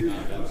Saints. And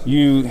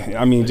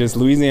just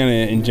Louisiana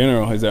in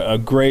general is a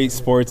great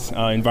sports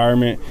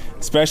environment,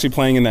 especially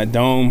playing in that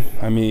dome.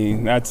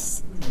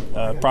 That's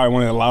probably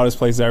one of the loudest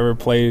places I ever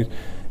played.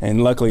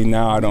 And luckily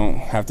now I don't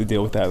have to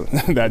deal with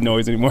that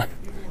noise anymore.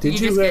 Did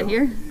you just get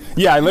here?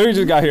 Yeah, I literally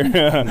just got here.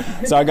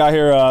 So I got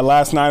here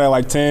last night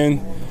at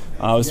 10.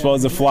 I was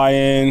supposed to fly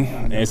in.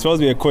 And it's supposed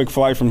to be a quick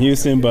flight from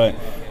Houston, but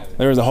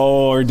there was a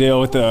whole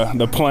ordeal with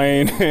the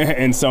plane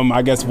and some,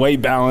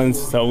 weight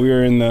balance. So we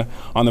were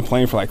on the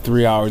plane for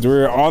 3 hours. We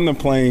were on the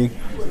plane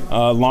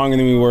longer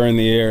than we were in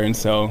the air. And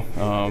so,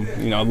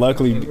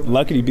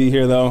 lucky to be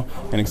here, though,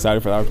 and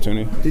excited for the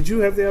opportunity. Did you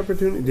have the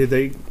opportunity? Did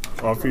they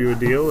offer you a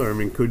deal? Or,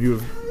 could you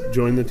have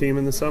joined the team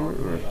in the summer?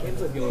 Or?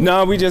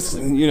 No, we just,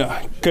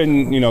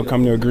 couldn't,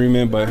 come to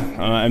agreement. But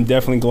I'm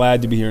definitely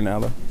glad to be here now,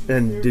 though.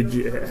 And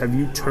have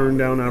you turned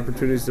down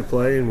opportunities to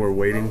play and were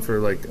waiting for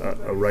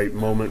a right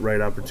moment,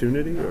 right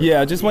opportunity? Or?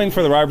 Yeah, just waiting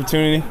for the right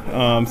opportunity.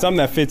 Something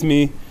that fits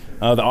me,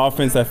 the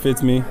offense that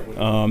fits me.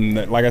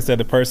 Like I said,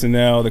 the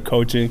personnel, the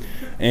coaching,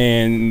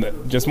 and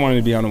just wanted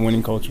to be on a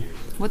winning culture.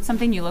 What's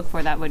something you look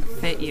for that would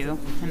fit you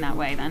in that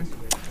way then?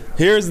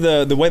 Here's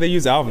the way they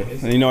use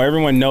Alvin.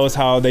 Everyone knows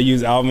how they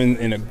use Alvin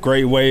in a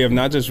great way of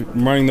not just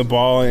running the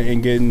ball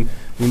and getting,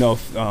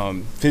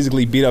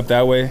 physically beat up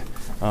that way.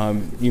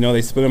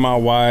 They split him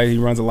out wide. He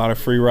runs a lot of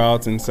free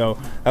routes. And so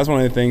that's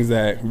one of the things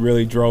that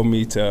really drove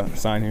me to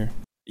sign here.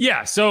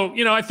 Yeah. So,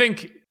 I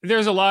think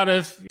there's a lot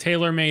of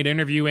tailor-made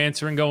interview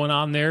answering going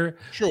on there.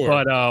 Sure.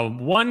 But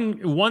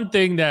one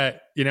thing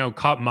that,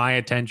 caught my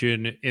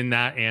attention in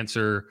that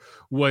answer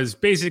was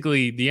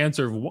basically the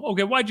answer of,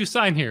 okay, why'd you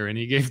sign here? And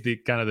he gave the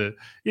kind of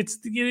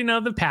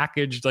the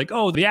package,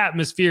 the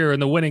atmosphere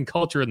and the winning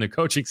culture and the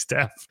coaching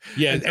staff.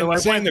 Yeah, and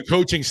saying the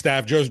coaching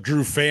staff just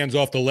drew fans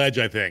off the ledge,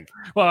 I think.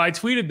 Well, I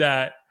tweeted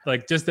that,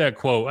 just that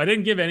quote. I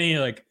didn't give any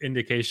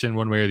indication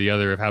one way or the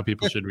other of how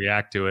people should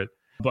react to it.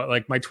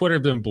 But my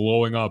Twitter's been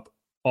blowing up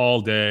all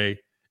day.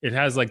 It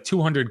has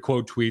 200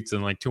 quote tweets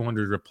and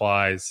 200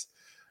 replies,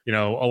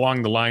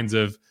 along the lines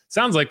of,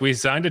 sounds like we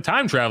signed a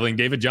time-traveling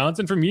David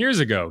Johnson from years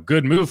ago.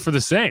 Good move for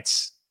the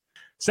Saints.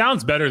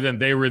 Sounds better than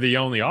they were the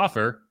only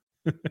offer.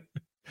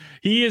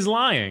 He is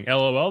lying.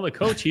 LOL. The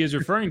coach he is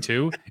referring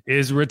to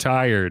is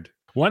retired.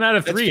 1 out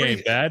of 3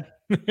 ain't bad.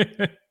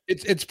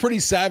 It's pretty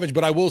savage,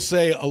 but I will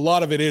say a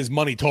lot of it is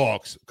money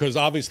talks, because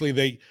obviously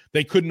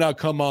they could not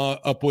come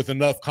up with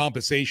enough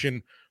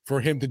compensation for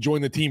him to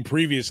join the team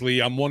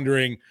previously. I'm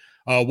wondering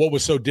what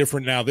was so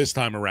different now this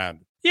time around.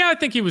 Yeah, I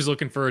think he was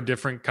looking for a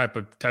different type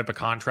of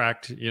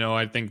contract.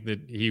 I think that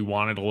he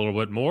wanted a little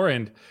bit more,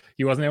 and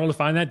he wasn't able to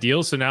find that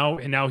deal. So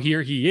now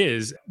here he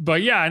is.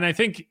 But yeah, and I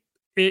think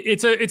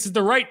it's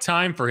the right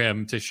time for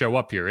him to show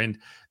up here. And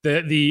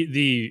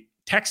the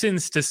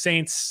Texans to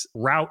Saints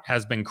route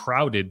has been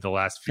crowded the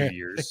last few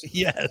years.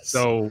 Yes.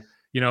 So,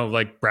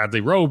 like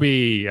Bradley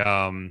Roby,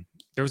 there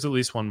was at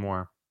least one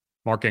more.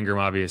 Mark Ingram,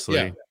 obviously.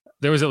 Yeah.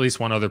 There was at least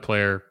one other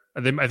player.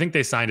 I think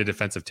they signed a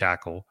defensive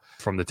tackle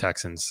from the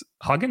Texans.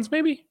 Huggins,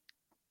 maybe?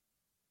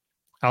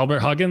 Albert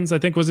Huggins, I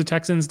think, was a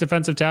Texans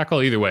defensive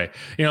tackle. Either way,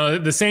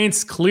 the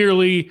Saints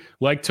clearly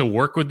like to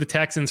work with the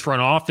Texans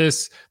front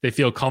office. They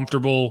feel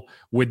comfortable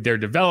with their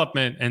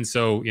development. And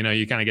so,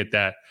 you kind of get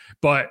that.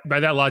 But by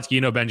that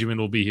logic, Benjamin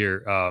will be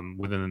here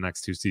within the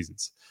next 2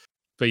 seasons.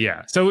 But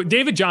yeah, so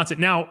David Johnson.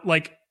 Now,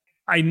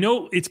 I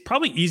know it's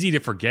probably easy to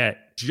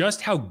forget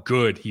just how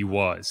good he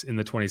was in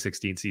the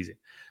 2016 season.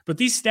 But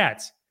these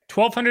stats,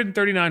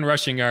 1,239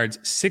 rushing yards,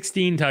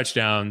 16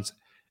 touchdowns,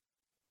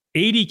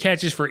 80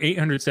 catches for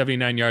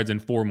 879 yards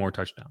and 4 more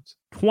touchdowns.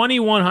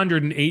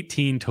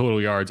 2,118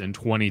 total yards and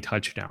 20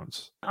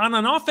 touchdowns on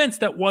an offense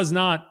that was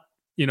not,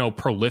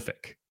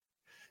 prolific,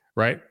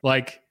 right?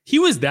 He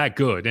was that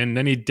good. And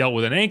then he dealt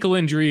with an ankle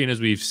injury. And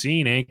as we've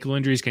seen, ankle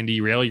injuries can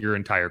derail your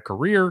entire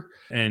career.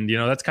 And,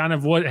 that's kind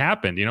of what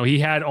happened. He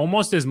had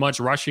almost as much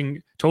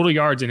rushing total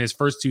yards in his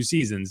first 2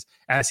 seasons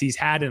as he's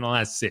had in the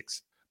last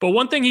 6. But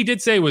one thing he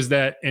did say was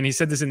that, and he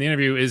said this in the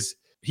interview, is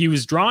he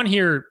was drawn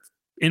here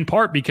in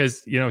part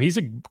because, he's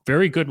a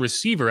very good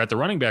receiver at the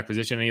running back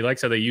position, and he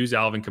likes how they use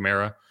Alvin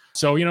Kamara.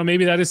 So,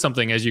 maybe that is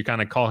something as you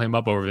kind of call him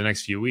up over the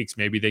next few weeks.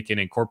 Maybe they can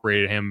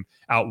incorporate him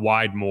out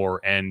wide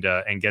more and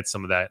get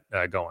some of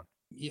that going.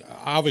 Yeah,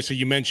 obviously,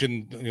 you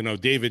mentioned,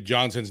 David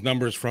Johnson's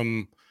numbers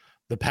from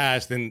the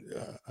past, and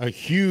a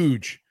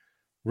huge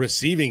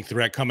receiving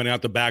threat coming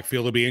out the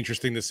backfield. It'll be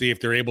interesting to see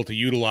if they're able to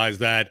utilize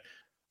that.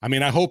 I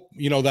mean, I hope,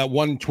 that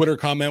one Twitter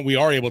comment, we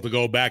are able to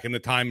go back in the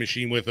time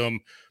machine with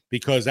him,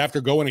 because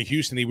after going to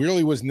Houston, he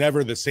really was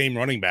never the same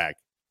running back.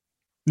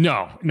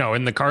 No.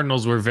 And the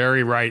Cardinals were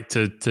very right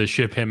to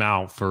ship him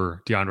out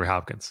for DeAndre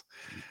Hopkins.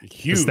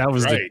 Huge, that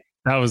was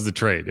the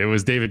trade. It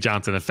was David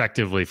Johnson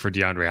effectively for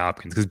DeAndre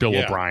Hopkins, because Bill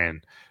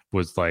O'Brien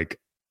was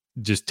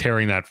just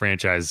tearing that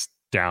franchise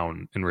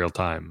down in real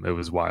time. It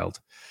was wild.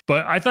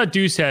 But I thought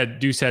Deuce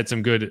had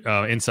some good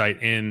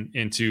insight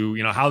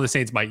into how the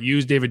Saints might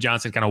use David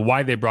Johnson, kind of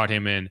why they brought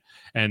him in.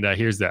 And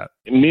here's that.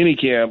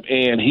 Minicamp,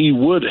 and he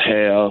would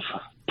have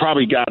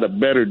probably got a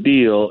better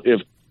deal if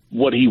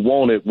what he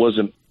wanted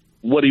wasn't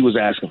what he was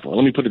asking for.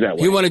 Let me put it that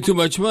way. He wanted too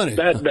much money.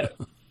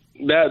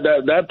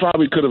 That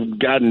probably could have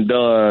gotten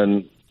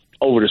done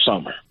over the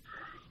summer,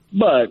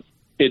 but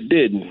it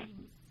didn't.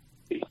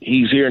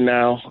 He's here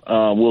now.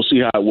 We'll see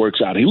how it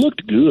works out. He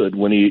looked good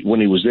when he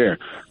was there.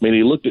 I mean,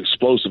 he looked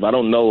explosive. I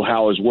don't know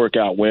how his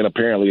workout went.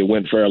 Apparently, it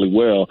went fairly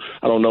well.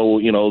 I don't know,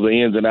 the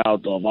ins and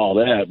outs of all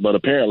that, but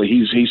apparently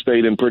he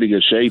stayed in pretty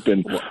good shape.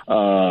 And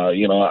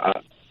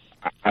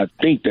I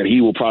think that he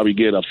will probably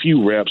get a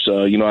few reps.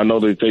 I know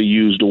that they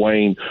used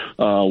Dwayne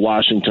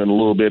Washington a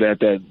little bit at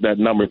that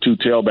number 2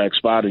 tailback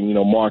spot, and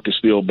Mark is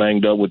still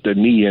banged up with the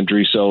knee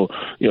injury. So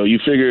you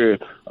figure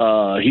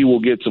he will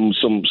get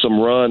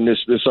some run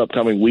this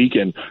upcoming week.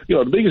 And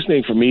the biggest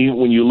thing for me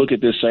when you look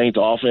at this Saints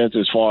offense,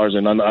 as far as,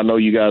 and I know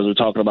you guys are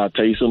talking about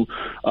Taysom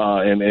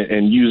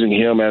and using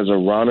him as a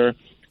runner,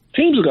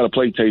 teams are going to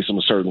play Taysom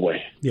a certain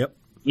way. Yep.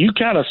 You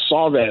kind of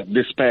saw that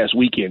this past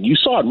weekend. You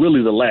saw it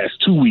really the last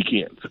 2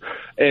 weekends.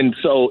 And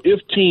so if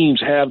teams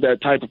have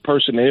that type of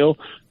personnel,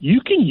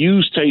 you can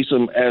use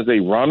Taysom as a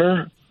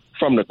runner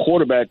from the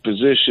quarterback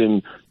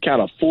position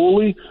kind of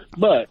fully.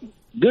 But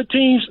good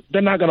teams,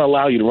 they're not going to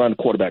allow you to run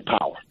quarterback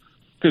power,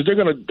 because they're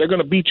going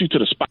to beat you to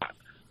the spot.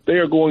 They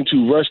are going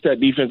to rush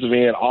that defensive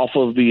end off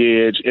of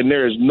the edge, and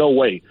there is no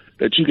way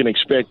that you can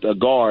expect a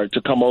guard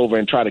to come over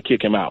and try to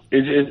kick him out.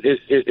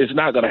 It's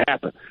not going to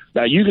happen.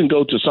 Now, you can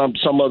go to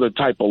some other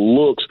type of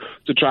looks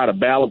to try to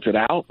balance it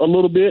out a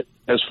little bit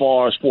as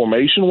far as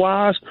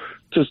formation-wise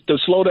to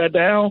slow that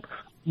down.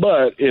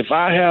 But if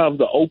I have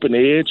the open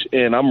edge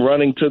and I'm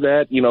running to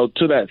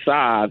that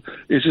side,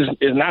 it's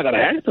not going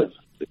to happen.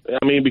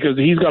 I mean, because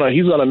he's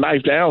gonna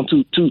knife down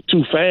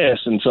too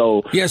fast, and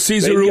so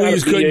Cesar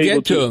Ruiz couldn't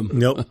get to him.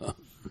 Nope.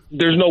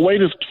 there's no way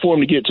for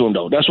him to get to him,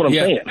 though. That's what I'm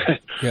saying.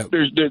 Yeah.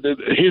 There's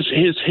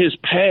his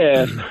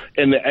pass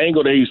and the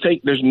angle that he's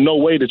taking. There's no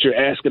way that you're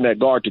asking that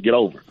guard to get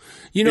over.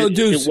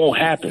 Deuce, it won't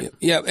happen.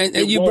 Yeah, and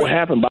it won't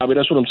happen, Bobby.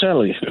 That's what I'm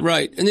telling you.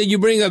 Right, and then you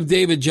bring up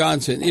David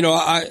Johnson.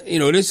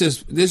 This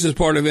is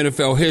part of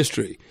NFL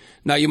history.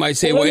 Now you might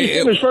say, let me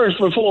finish first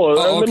before.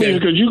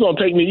 Because you're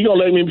gonna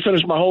let me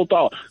finish my whole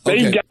thought.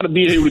 They've got to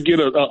be able to get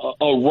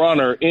a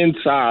runner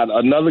inside,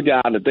 another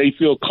guy that they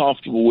feel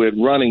comfortable with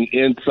running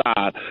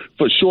inside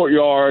for short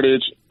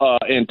yardage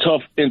and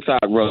tough inside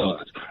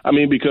runs. I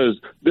mean, because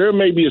there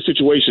may be a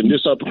situation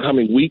this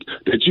upcoming week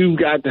that you've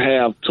got to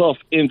have tough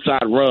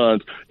inside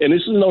runs, and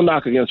this is no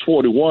knock against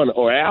 41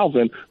 or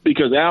Alvin,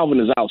 because Alvin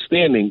is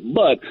outstanding,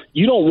 but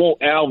you don't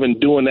want Alvin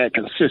doing that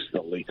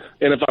consistently.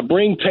 And if I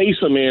bring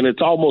Taysom in,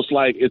 it's almost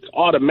like it's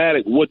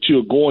automatic what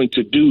you're going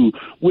to do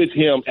with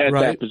him at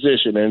that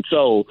position. And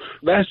so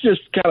that's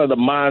just kind of the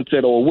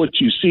mindset, or what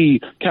you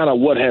see, kind of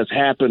what has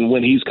happened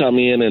when he's come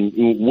in and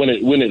when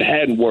it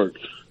hadn't worked.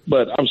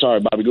 But I'm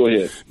sorry, Bobby, go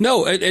ahead.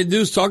 No,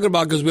 Deuce talking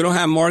about, because we don't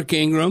have Mark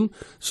Ingram,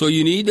 so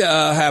you need to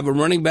have a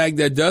running back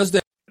that does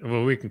that.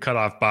 Well, we can cut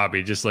off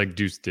Bobby just like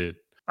Deuce did.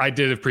 I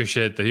did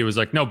appreciate that he was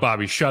like, no,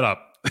 Bobby, shut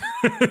up.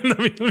 let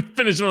me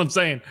finish what I'm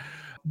saying.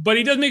 But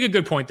he does make a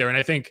good point there. And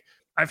I think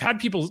I've had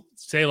people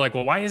say, like,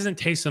 well, why isn't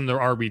Taysom their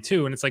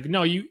RB2? And it's like,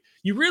 no, you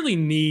really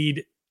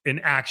need an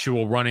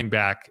actual running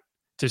back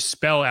to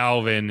spell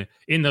Alvin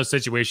in those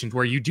situations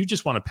where you do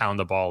just want to pound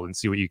the ball and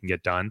see what you can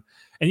get done.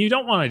 And you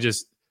don't want to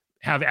just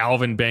have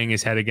Alvin bang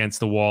his head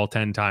against the wall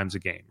 10 times a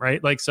game,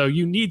 right? Like, so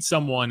you need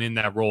someone in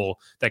that role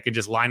that can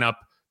just line up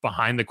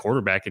behind the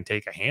quarterback and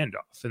take a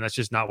handoff. And that's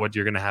just not what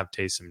you're going to have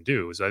Taysom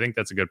do. So I think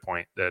that's a good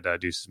point that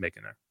Deuce is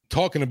making there.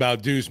 Talking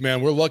about Deuce,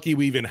 man, we're lucky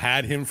we even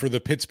had him for the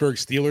Pittsburgh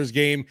Steelers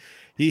game.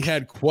 He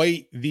had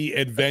quite the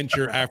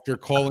adventure after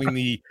calling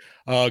the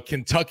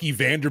Kentucky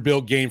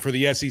Vanderbilt game for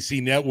the SEC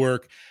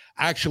Network.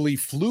 Actually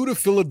flew to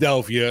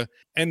Philadelphia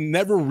and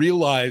never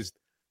realized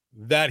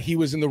that he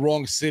was in the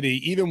wrong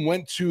city, even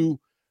went to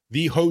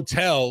the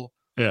hotel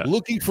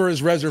looking for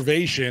his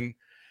reservation.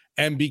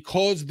 And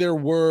because there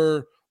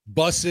were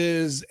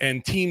buses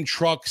and team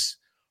trucks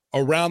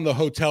around the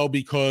hotel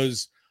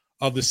because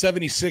of the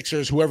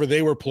 76ers, whoever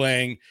they were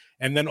playing,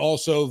 and then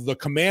also the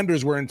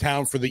Commanders were in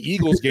town for the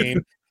Eagles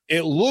game,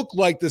 it looked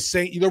like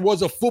there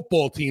was a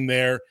football team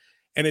there,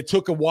 and it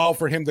took a while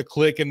for him to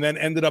click, and then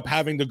ended up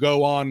having to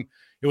go on.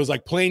 It was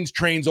like planes,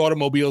 trains,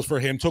 automobiles for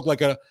him. Took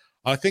like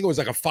I think it was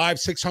like a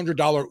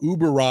 $500-600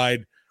 Uber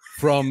ride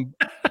from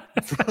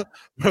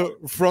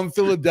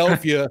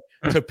Philadelphia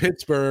to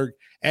Pittsburgh,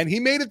 and he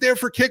made it there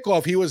for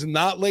kickoff. He was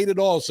not late at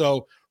all.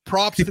 So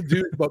props to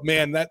dude, but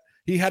man, that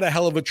he had a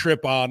hell of a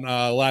trip on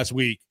last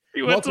week.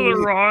 He went to the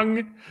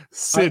wrong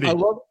city.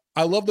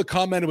 I love the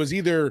comment. It was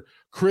either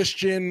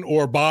Christian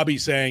or Bobby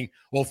saying,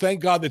 "Well,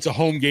 thank God it's a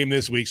home game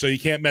this week, so you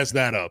can't mess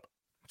that up."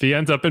 If he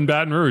ends up in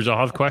Baton Rouge, I'll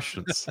have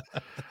questions.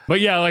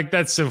 But yeah, like,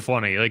 that's so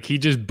funny. Like, he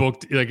just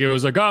booked, like, it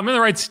was like, oh, I'm in the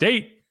right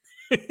state.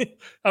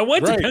 I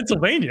went to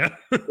Pennsylvania.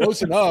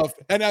 Close enough.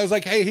 And I was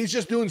like, hey, he's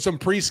just doing some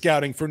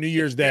pre-scouting for New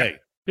Year's Day.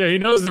 Yeah, he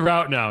knows the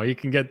route now. He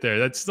can get there.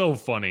 That's so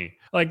funny.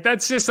 Like,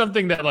 that's just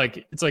something that,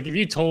 like, it's like, if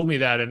you told me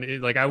that,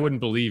 and like, I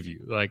wouldn't believe you.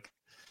 Like,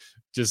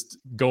 just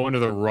going to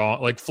the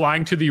wrong, like,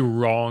 flying to the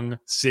wrong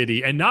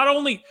city. And not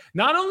only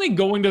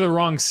going to the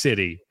wrong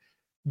city,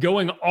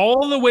 going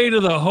all the way to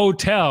the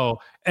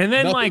hotel, and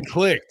then nothing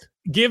clicked,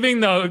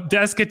 giving the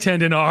desk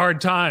attendant a hard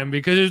time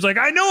because it was like,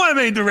 I know I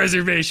made the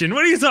reservation.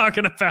 What are you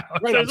talking about?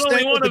 Right, There's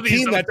only one of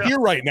these team that's here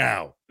right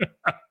now.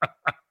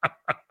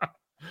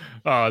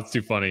 Oh, it's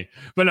too funny.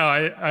 But no,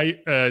 I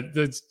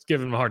that's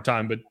giving him a hard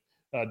time. But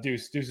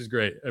Deuce is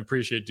great. I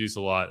appreciate Deuce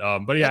a lot.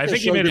 But yeah, I think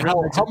he made it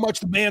how much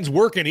the man's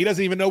working. He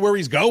doesn't even know where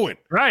he's going.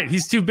 Right,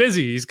 he's too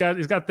busy. He's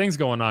got things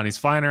going on. He's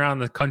flying around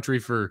the country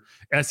for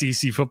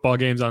SEC football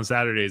games on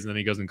Saturdays, and then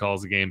he goes and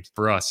calls the games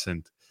for us.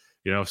 And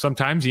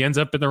sometimes he ends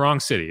up in the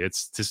wrong city.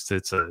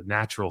 It's a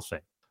natural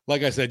thing.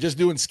 Like I said, just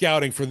doing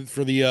scouting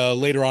for the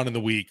later on in the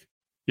week.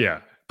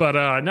 Yeah,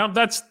 but now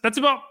that's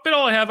about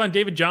all I have on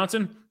David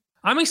Johnson.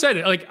 I'm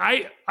excited. Like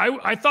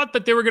I thought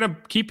that they were going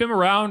to keep him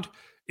around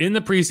in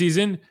the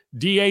preseason.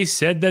 DA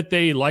said that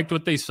they liked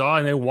what they saw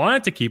and they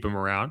wanted to keep him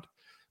around,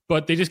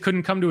 but they just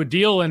couldn't come to a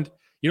deal. And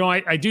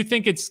I do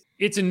think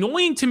it's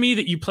annoying to me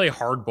that you play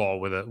hardball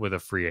with a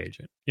free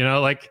agent.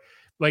 Like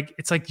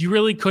it's like you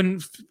really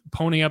couldn't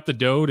pony up the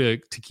dough to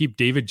keep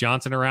David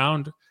Johnson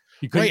around.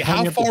 You couldn't. Wait,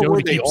 how far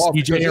were they off?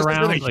 CJ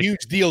around. This isn't a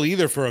huge deal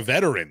either for a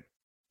veteran.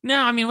 No,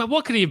 I mean,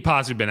 what could he have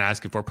possibly been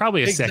asking for?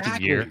 Probably a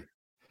second year.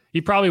 He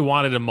probably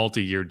wanted a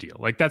multi-year deal.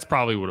 Like, that's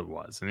probably what it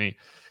was. And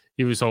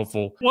he was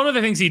hopeful. One of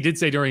the things he did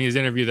say during his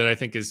interview that I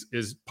think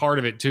is part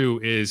of it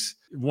too is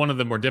one of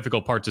the more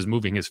difficult parts is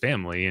moving his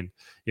family. And,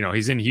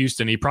 he's in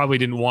Houston. He probably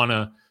didn't want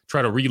to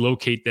try to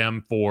relocate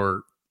them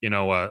for,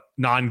 a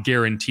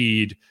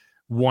non-guaranteed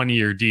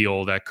 1-year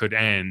deal that could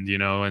end,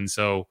 And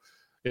so,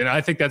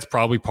 I think that's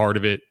probably part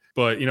of it.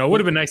 But, it would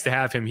have been nice to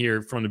have him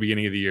here from the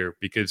beginning of the year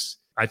because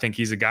I think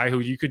he's a guy who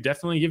you could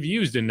definitely have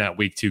used in that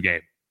week 2 game.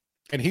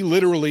 And he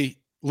literally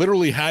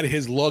literally had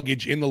his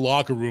luggage in the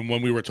locker room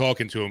when we were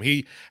talking to him.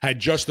 He had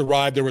just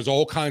arrived. There was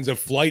all kinds of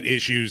flight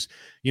issues,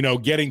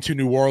 getting to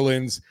New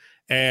Orleans.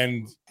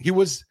 And he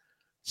was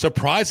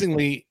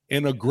surprisingly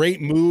in a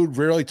great mood,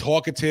 really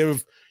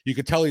talkative. You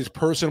could tell he's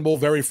personable,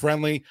 very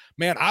friendly.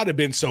 Man, I'd have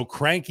been so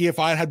cranky if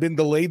I had been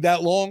delayed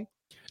that long.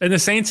 And the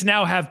Saints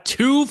now have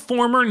 2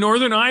 former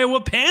Northern Iowa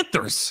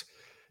Panthers.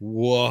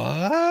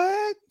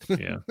 What?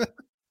 Yeah.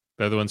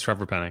 They're the ones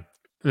Trevor Penning.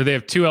 They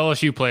have 2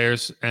 LSU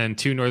players and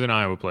 2 Northern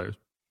Iowa players.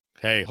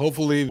 Hey,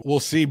 hopefully we'll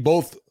see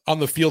both on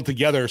the field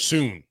together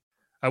soon.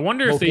 I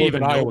wonder if they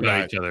even know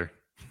about each other.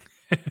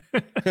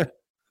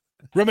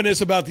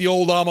 Reminisce about the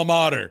old alma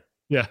mater.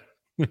 Yeah.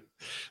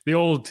 The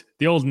old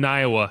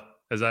Iowa,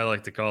 as I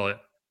like to call it.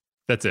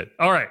 That's it.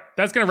 All right.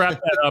 That's going to wrap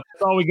that up.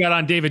 That's all we got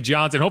on David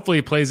Johnson. Hopefully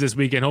he plays this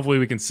weekend. Hopefully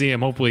we can see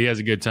him. Hopefully he has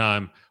a good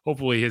time.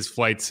 Hopefully his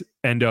flights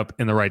end up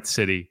in the right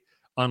city,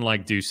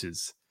 unlike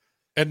Deuce's.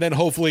 And then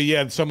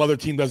hopefully, some other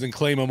team doesn't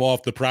claim him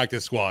off the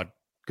practice squad.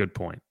 Good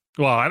point.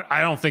 Well,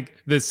 I don't think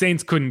the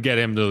Saints couldn't get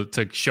him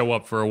to show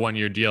up for a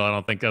 1-year deal. I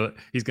don't think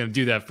he's going to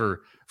do that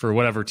for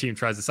whatever team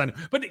tries to sign him.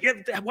 But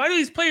why do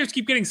these players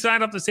keep getting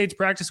signed off the Saints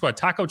practice squad?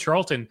 Taco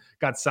Charlton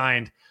got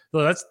signed.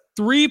 So that's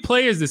 3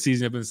 players this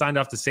season have been signed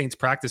off the Saints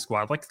practice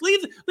squad. Like,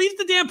 leave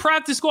the damn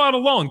practice squad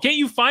alone. Can't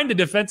you find a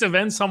defensive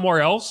end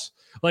somewhere else?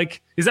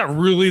 Like, is that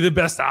really the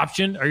best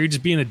option? Or are you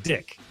just being a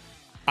dick?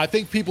 I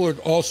think people are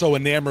also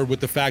enamored with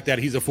the fact that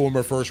he's a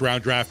former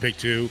first-round draft pick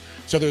too.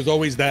 So there's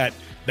always that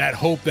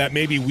hope that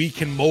maybe we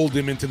can mold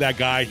him into that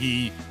guy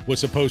he was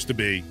supposed to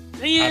be.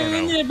 Yeah, I don't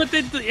know. Yeah, but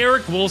the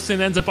Eric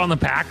Wilson ends up on the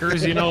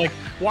Packers. Like,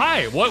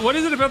 why? What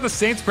is it about the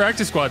Saints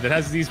practice squad that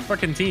has these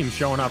fucking teams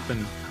showing up?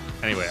 And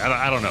anyway,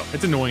 I don't know.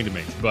 It's annoying to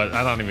me, but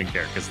I don't even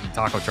care because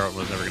Taco Charlton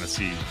was never going to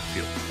see the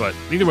field. But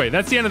either way,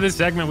 that's the end of this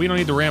segment. We don't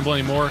need to ramble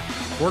anymore.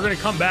 We're going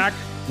to come back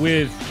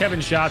with Kevin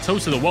Schatz,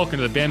 host of the Welcome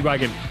to the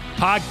Bandwagon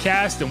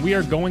podcast, and we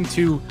are going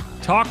to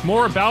talk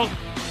more about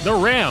the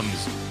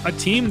Rams, a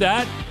team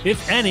that,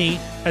 if any,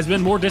 has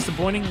been more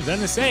disappointing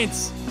than the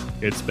Saints.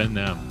 It's been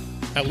them.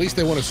 At least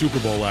they won a Super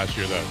Bowl last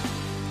year, though.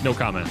 No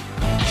comment.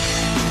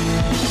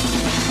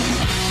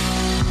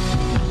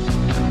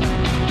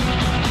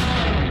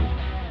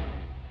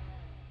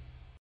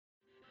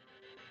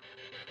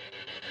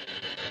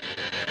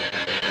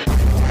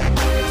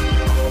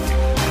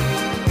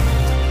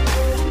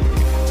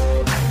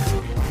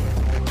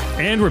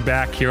 And we're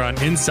back here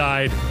on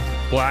Inside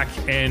Black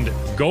and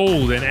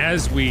Gold. And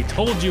as we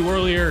told you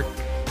earlier,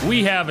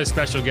 we have a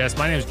special guest.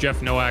 My name is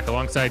Jeff Nowak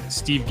alongside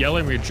Steve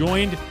Geller. We're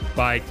joined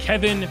by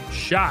Kevin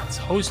Schatz,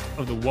 host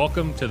of the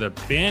Welcome to the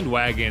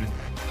Bandwagon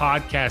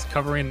podcast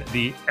covering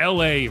the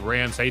LA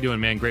Rams. How you doing,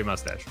 man? Great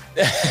mustache.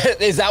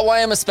 Is that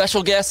why I'm a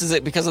special guest? Is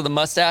it because of the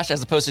mustache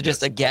as opposed to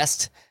just a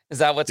guest? Is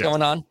that what's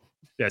going on?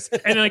 Yes.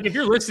 And if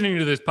you're listening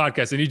to this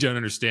podcast, I need you to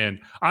understand,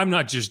 I'm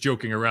not just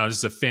joking around. This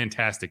is a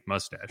fantastic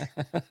mustache.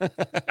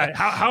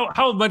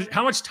 How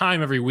much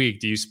time every week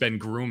do you spend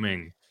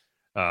grooming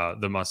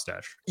the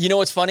mustache?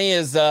 What's funny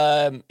is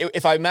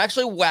if I'm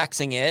actually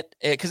waxing it,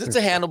 because it's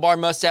a handlebar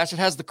mustache, it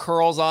has the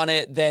curls on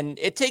it, then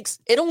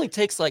it only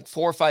takes like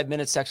 4 or 5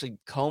 minutes to actually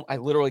comb. I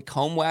literally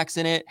comb wax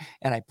in it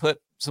and I put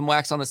some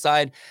wax on the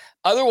side.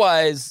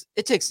 Otherwise,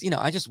 it takes,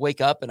 I just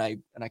wake up and I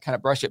kind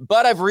of brush it.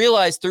 But I've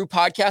realized through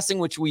podcasting,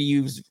 which we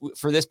use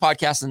for this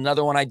podcast, and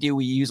another one I do,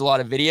 we use a lot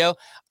of video.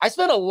 I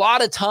spend a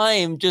lot of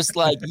time just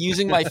like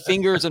using my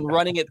fingers and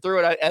running it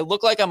through it. I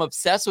look like I'm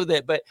obsessed with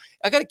it, but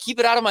I got to keep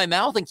it out of my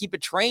mouth and keep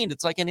it trained.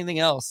 It's like anything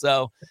else.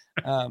 So,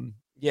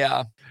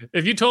 yeah.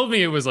 If you told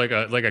me it was like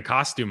a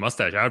costume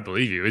mustache, I would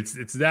believe you.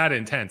 It's that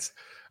intense.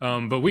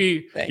 But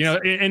we, Thanks.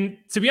 And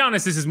to be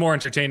honest, this is more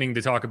entertaining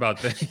to talk about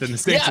than the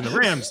Saints and the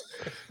Rams.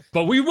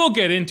 But we will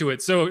get into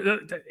it. So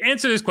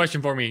answer this question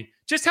for me.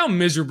 Just how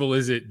miserable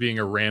is it being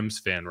a Rams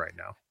fan right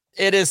now?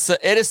 It is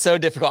so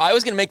difficult. I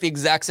was going to make the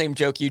exact same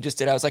joke you just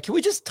did. I was like, can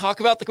we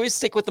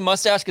stick with the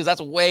mustache? Because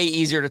that's way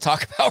easier to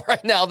talk about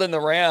right now than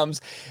the Rams.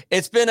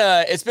 It's been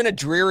a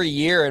dreary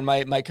year. And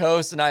my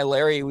co-host and I,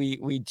 Larry,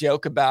 we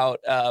joke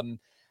about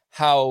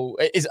how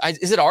is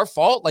it our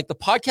fault? Like the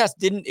podcast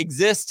didn't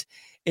exist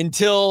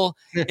until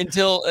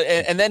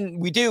and then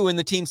we do when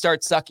the team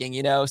starts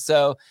sucking,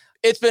 so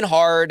it's been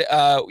hard,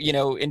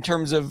 in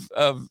terms of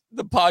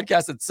the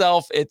podcast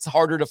itself. It's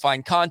harder to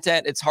find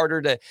content. It's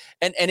harder to,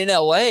 and in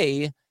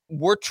LA,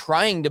 we're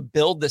trying to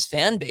build this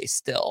fan base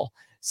still.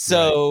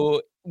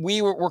 So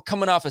we're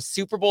coming off a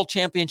Super Bowl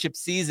championship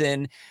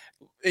season.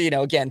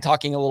 Again,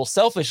 talking a little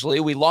selfishly,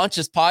 we launched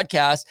this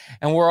podcast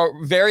and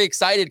we're very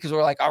excited because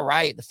we're like, all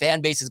right, the fan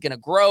base is going to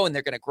grow and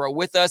they're going to grow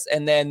with us.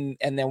 And then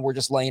we're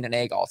just laying an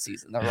egg all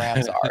season. The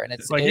Rams are. And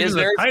it's like even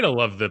the title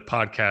of the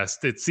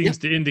podcast, it seems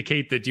to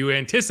indicate that you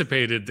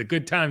anticipated the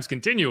good times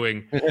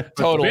continuing.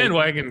 Totally. The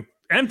bandwagon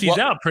empties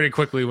out pretty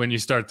quickly when you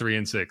start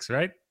 3-6,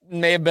 right?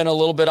 May have been a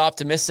little bit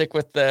optimistic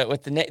with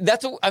the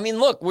that's what I mean.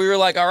 Look, we were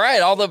like, all right,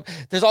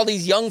 there's all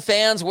these young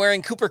fans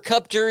wearing Cooper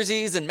Kupp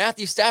jerseys and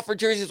Matthew Stafford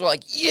jerseys. We're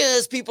like,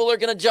 yes, people are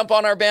going to jump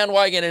on our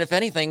bandwagon. And if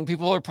anything,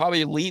 people are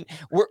probably leaving.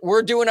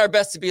 We're doing our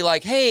best to be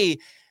like, hey,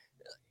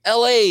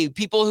 LA,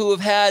 people who have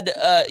had,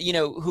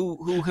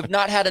 who have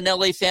not had an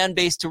LA fan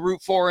base to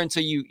root for. And so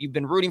you've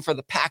been rooting for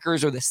the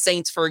Packers or the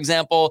Saints, for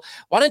example.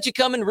 Why don't you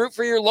come and root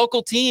for your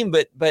local team?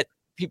 But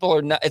people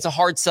are not, it's a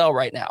hard sell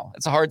right now.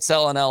 It's a hard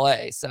sell in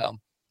LA. So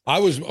I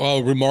was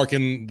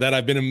remarking that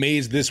I've been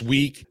amazed this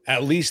week,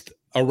 at least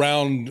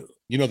around,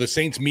 the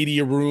Saints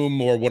media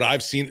room or what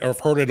I've seen or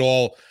heard it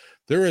all.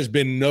 There has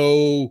been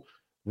no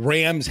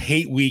Rams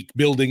hate week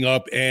building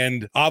up,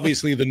 and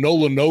obviously the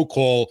Nola no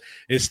call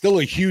is still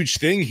a huge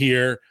thing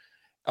here.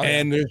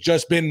 And there's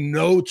just been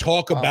no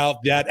talk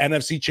about that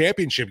NFC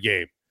Championship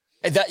game.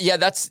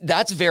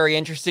 That's very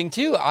interesting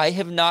too. I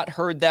have not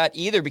heard that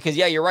either because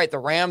you're right. The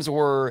Rams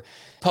were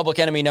public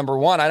enemy number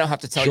one. I don't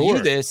have to tell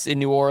you this in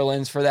New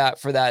Orleans for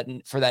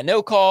that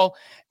no call.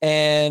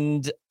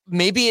 And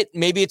maybe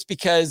it's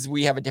because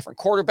we have a different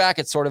quarterback.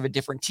 It's sort of a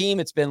different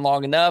team. It's been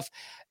long enough.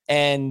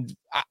 And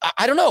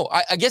I don't know.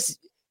 I guess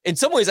in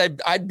some ways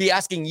I'd be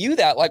asking you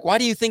that, like, why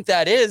do you think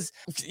that is?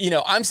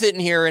 I'm sitting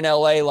here in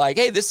LA like,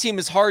 hey, this team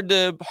is hard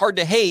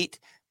to hate,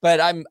 but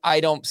I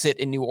don't sit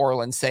in New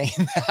Orleans saying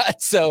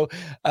that. So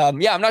I'm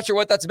not sure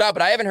what that's about,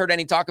 but I haven't heard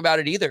any talk about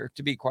it either,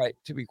 to be quite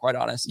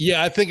honest.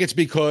 Yeah, I think it's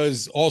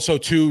because also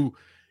too,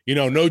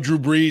 no Drew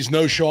Brees,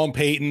 no Sean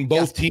Payton.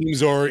 Both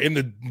teams are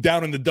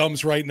down in the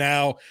dumps right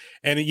now.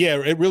 And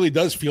it really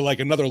does feel like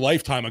another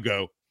lifetime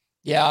ago.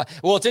 Yeah.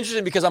 Well, it's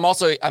interesting because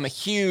I'm a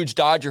huge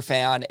Dodger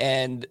fan,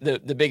 and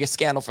the biggest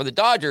scandal for the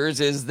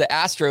Dodgers is the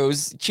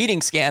Astros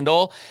cheating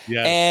scandal.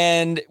 Yeah.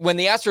 And when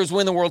the Astros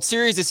win the World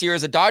Series this year,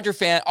 as a Dodger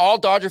fan, all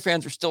Dodger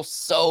fans are still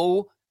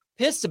so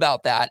pissed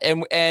about that.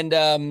 And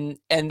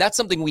that's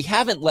something we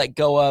haven't let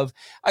go of.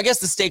 I guess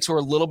the stakes were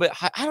a little bit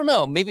high. I don't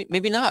know,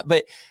 maybe not,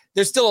 but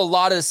there's still a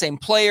lot of the same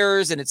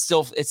players, and it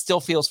still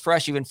feels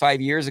fresh even 5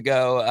 years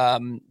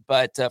ago.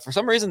 But for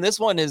some reason, this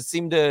one has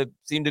seemed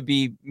to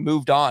be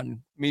moved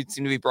on. Seemed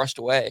to be brushed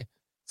away.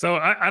 So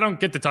I don't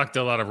get to talk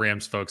to a lot of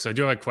Rams folks. So I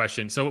do have a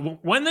question. So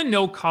when the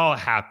no call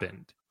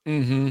happened,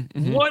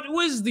 what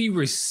was the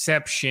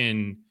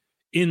reception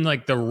in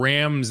like the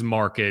Rams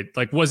market?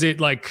 Like, was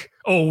it like,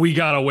 oh, we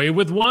got away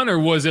with one, or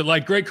was it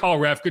like, great call,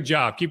 ref, good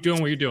job, keep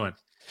doing what you're doing?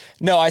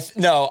 No,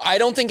 I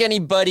don't think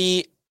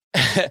anybody.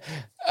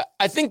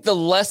 I think the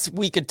less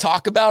we could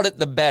talk about it,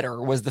 the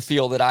better was the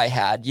feel that I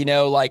had.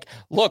 Like,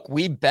 look,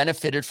 we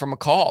benefited from a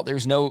call.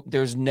 There's no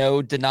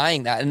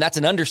denying that. And that's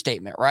an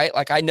understatement, right?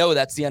 Like, I know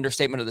that's the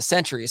understatement of the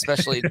century,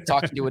 especially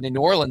talking to an New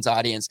Orleans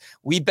audience.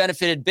 We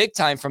benefited big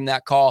time from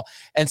that call.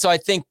 And so I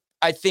think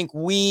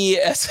we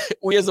as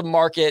a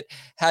market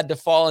had to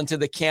fall into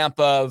the camp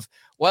of,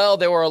 well,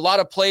 there were a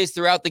lot of plays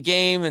throughout the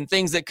game and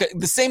things that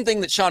the same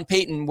thing that Sean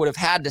Payton would have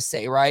had to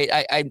say, right?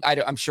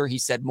 I'm sure he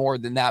said more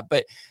than that,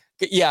 but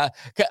yeah,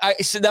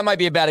 so that might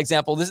be a bad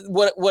example. This is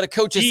what a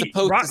coach is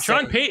supposed to say.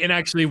 Sean Payton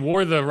actually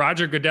wore the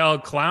Roger Goodell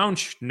clown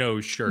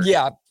nose shirt.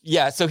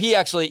 Yeah. So he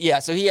actually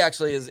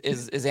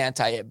is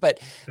anti it.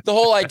 But the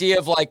whole idea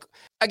of like,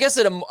 I guess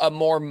at a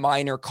more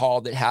minor call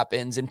that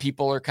happens and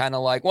people are kind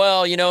of like,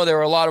 well, there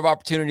were a lot of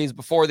opportunities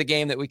before the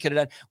game that we could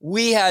have done.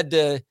 We had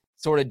to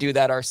sort of do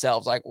that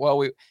ourselves. Like,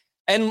 well,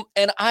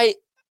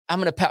 I'm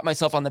going to pat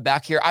myself on the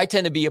back here. I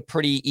tend to be a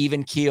pretty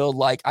even keeled,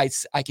 like I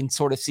can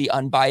sort of see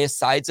unbiased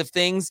sides of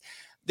things.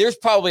 There's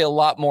probably a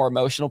lot more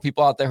emotional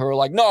people out there who are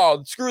like,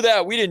 no, screw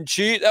that. We didn't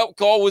cheat. That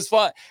call was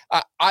fun.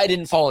 I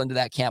didn't fall into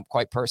that camp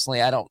quite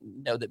personally. I don't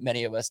know that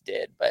many of us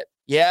did, but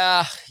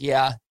yeah,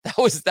 that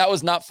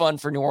was not fun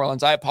for New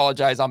Orleans. I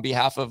apologize on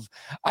behalf of,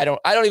 I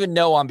don't even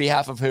know on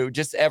behalf of who,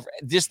 just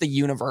the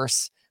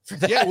universe.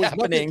 It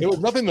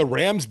was nothing the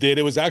Rams did.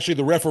 It was actually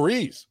the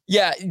referees.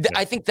 Yeah,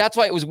 I think that's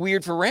why it was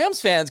weird for Rams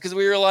fans, because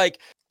we were like,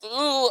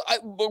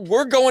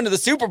 we're going to the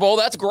Super Bowl.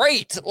 That's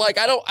great. Like,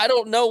 I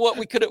don't know what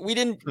we could. We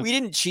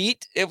didn't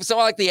cheat. It was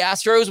something like the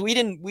Astros. We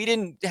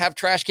didn't have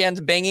trash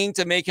cans banging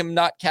to make him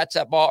not catch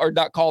that ball or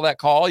not call that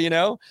call.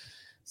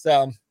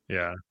 So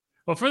yeah.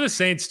 Well, for the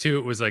Saints too,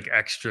 it was like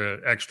extra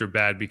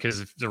bad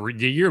because the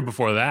year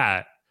before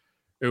that,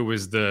 it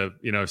was the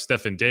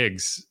Stefon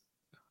Diggs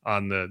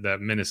on that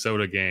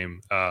Minnesota game.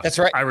 That's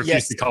right. I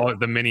refuse to call it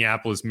the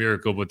Minneapolis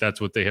Miracle, but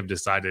that's what they have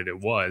decided it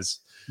was.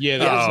 Yeah,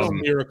 there was no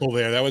miracle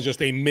there. That was just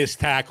a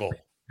missed tackle.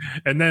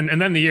 And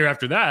then the year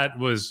after that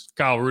was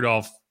Kyle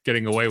Rudolph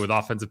getting away with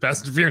offensive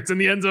pass interference in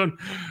the end zone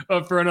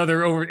for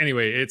another over.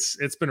 Anyway, it's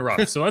been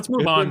rough. So let's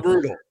move on.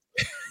 Brutal.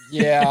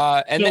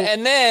 Yeah, and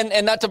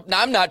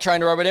I'm not trying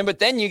to rub it in, but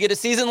then you get a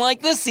season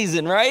like this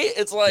season, right?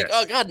 It's like,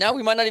 oh God, now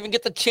we might not even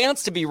get the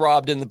chance to be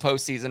robbed in the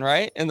postseason,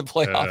 right? In the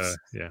playoffs.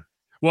 Yeah.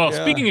 Well,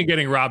 speaking of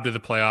getting robbed of the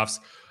playoffs,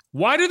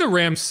 why do the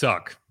Rams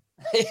suck?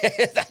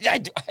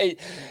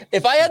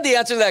 If I had the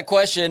answer to that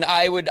question,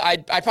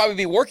 I'd probably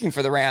be working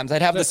for the Rams.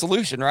 I'd have the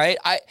solution, right?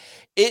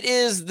 It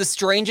is the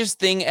strangest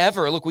thing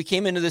ever. Look, we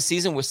came into the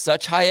season with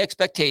such high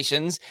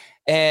expectations,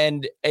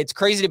 and it's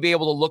crazy to be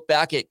able to look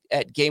back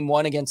at game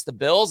one against the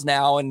Bills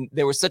now, and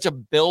there was such a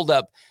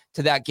buildup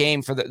to that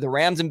game for the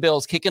Rams and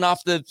Bills kicking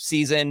off the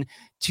season,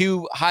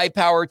 2 high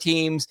power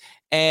teams.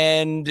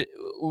 And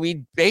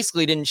we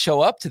basically didn't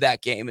show up to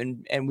that game,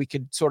 and we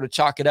could sort of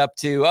chalk it up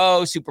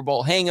to, Super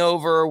Bowl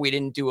hangover. We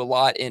didn't do a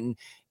lot in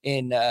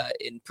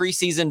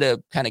preseason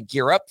to kind of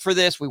gear up for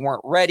this. We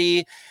weren't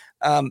ready.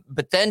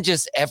 But then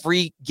just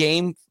every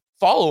game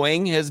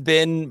following has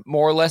been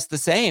more or less the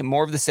same,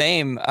 more of the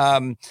same.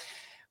 I'll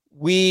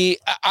be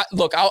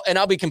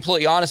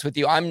completely honest with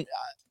you.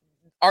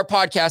 Our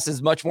podcast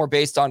is much more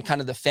based on kind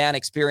of the fan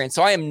experience.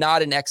 So I am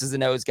not an X's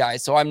and O's guy.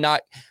 So I'm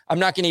not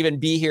going to even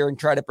be here and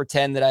try to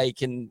pretend that I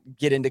can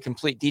get into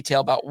complete detail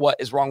about what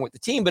is wrong with the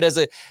team. But as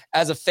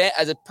a fan,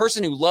 as a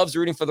person who loves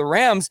rooting for the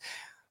Rams,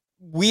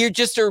 we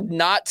just are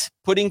not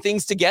putting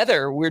things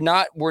together. We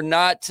have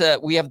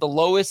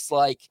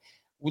the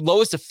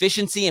lowest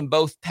efficiency in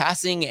both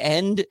passing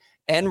and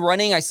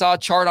running. I saw a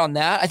chart on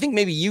that. I think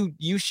maybe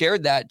you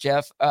shared that,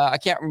 Jeff. I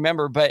can't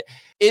remember, but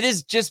it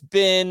has just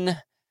been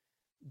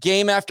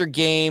game after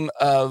game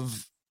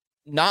of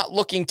not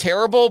looking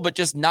terrible, but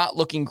just not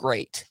looking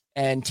great,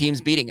 and teams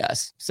beating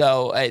us.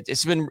 So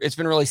it's been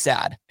really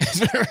sad. It's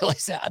been really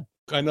sad.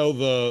 I know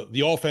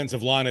the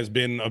offensive line has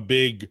been a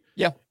big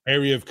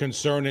area of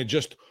concern.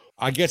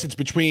 I guess it's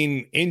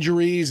between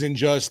injuries and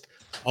just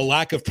a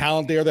lack of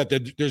talent there that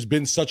there's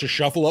been such a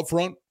shuffle up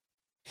front.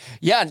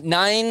 Yeah,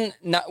 9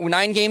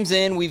 games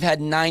in, we've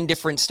had 9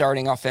 different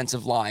starting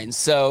offensive lines.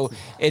 So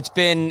it's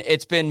been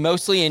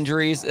mostly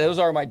injuries. Those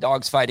are my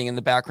dogs fighting in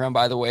the background,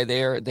 by the way.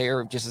 They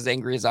are just as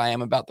angry as I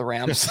am about the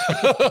Rams.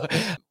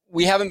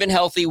 We haven't been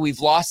healthy.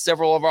 We've lost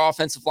several of our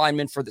offensive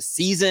linemen for the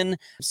season.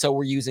 So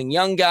we're using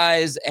young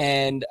guys,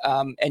 and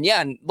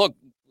look,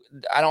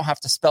 I don't have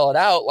to spell it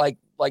out. Like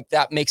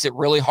that makes it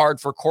really hard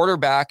for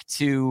quarterback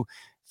to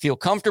feel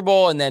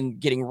comfortable and then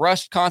getting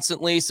rushed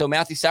constantly. So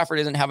Matthew Stafford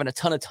isn't having a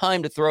ton of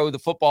time to throw the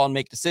football and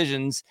make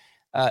decisions,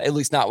 at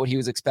least not what he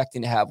was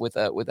expecting to have with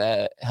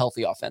a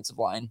healthy offensive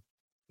line.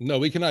 No,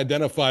 we can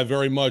identify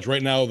very much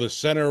right now. The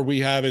center we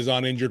have is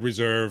on injured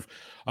reserve.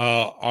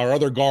 Our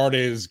other guard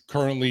is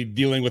currently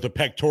dealing with a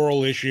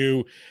pectoral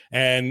issue,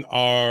 and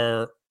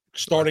our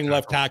starting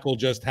left tackle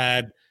just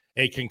had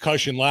a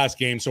concussion last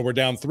game, so we're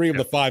down 3 of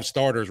the 5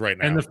 starters right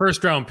now. And the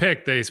first round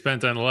pick they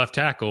spent on the left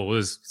tackle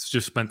was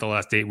just spent the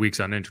last 8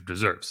 weeks on injured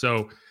reserve.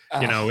 So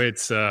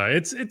it's not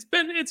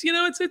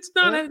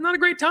a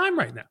great time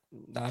right now.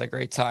 Not a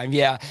great time.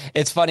 Yeah.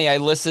 It's funny. I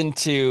listened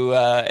to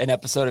an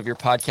episode of your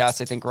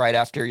podcast, I think right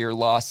after your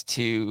loss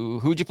to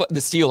who'd you play?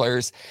 The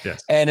Steelers.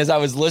 Yes. And as I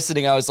was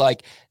listening, I was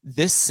like,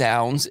 this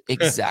sounds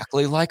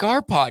exactly like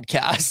our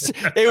podcast.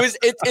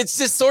 It's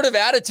this sort of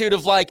attitude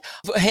of like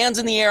hands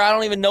in the air. I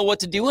don't even know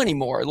what to do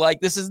anymore. Like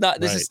this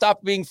has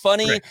stopped being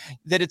funny,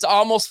 that it's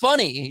almost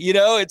funny.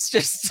 It's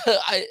just,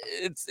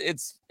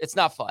 it's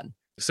not fun.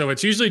 So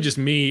it's usually just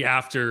me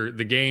after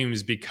the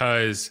games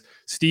because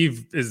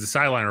Steve is the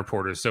sideline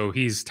reporter. So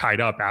he's tied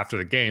up after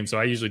the game. So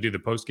I usually do the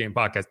post-game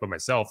podcast by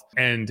myself.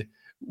 And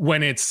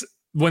when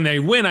they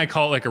win, I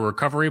call it like a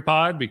recovery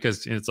pod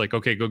because it's like,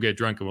 okay, go get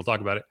drunk and we'll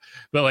talk about it.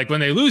 But like when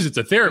they lose, it's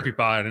a therapy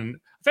pod. And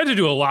I've had to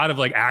do a lot of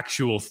like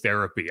actual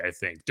therapy, I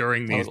think,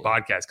 during these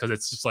podcasts because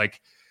it's just like,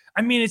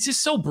 I mean, it's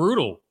just so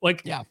brutal.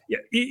 Like,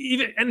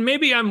 even, and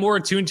maybe I'm more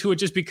attuned to it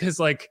just because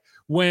like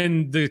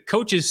when the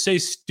coaches say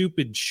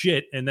stupid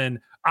shit and then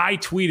I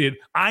tweeted,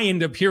 I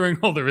end up hearing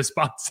all the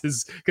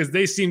responses because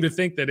they seem to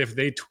think that if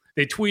they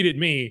tweeted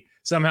me,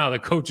 somehow the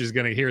coach is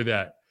going to hear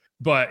that.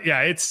 But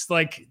yeah, it's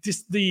like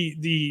just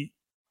the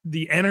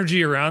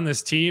energy around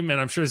this team,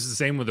 and I'm sure this is the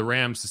same with the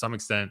Rams to some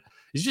extent,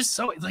 is just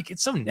so like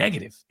it's so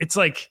negative. It's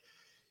like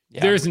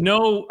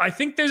I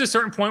think there's a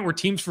certain point where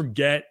teams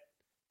forget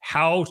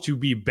how to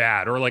be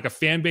bad, or like a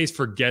fan base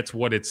forgets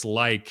what it's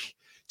like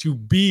to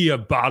be a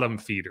bottom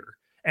feeder.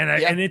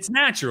 And it's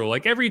natural.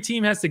 Like every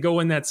team has to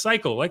go in that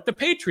cycle. Like the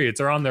Patriots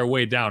are on their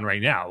way down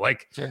right now.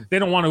 Like they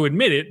don't want to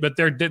admit it, but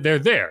they're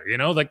there,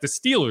 like the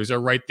Steelers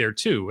are right there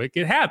too. Like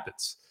it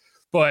happens,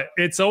 but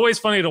it's always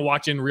funny to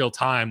watch in real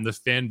time, the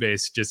fan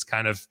base just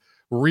kind of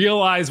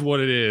realize what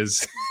it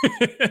is.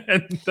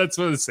 And that's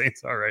what the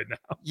Saints are right now.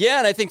 Yeah.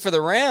 And I think for the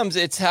Rams,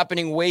 it's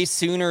happening way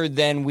sooner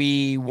than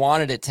we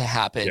wanted it to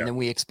happen, than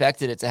we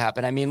expected it to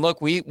happen. I mean,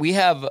 look, we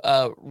have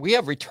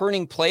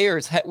returning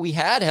players. We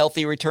had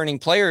healthy returning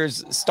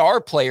players, star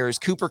players,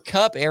 Cooper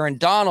Kupp, Aaron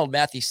Donald,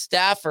 Matthew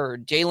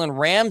Stafford, Jalen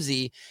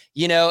Ramsey,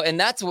 and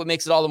that's what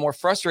makes it all the more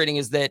frustrating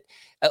is that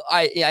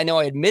I know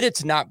I admitted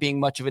to not being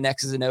much of an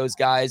X's and O's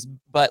guys,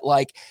 but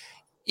like,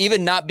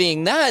 even not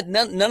being that,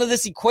 none of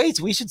this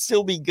equates. We should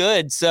still be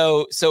good.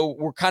 So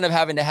we're kind of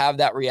having to have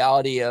that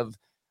reality of,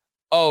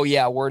 oh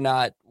yeah, we're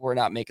not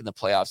making the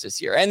playoffs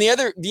this year. And the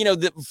other,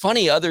 the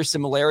funny other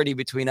similarity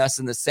between us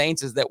and the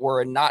Saints is that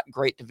we're in not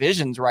great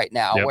divisions right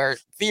now, where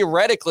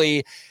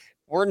theoretically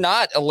we're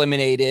not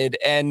eliminated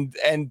and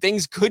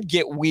things could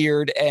get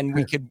weird and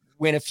we could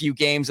win a few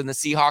games and the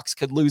Seahawks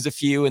could lose a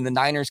few and the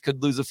Niners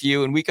could lose a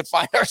few and we could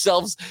find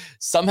ourselves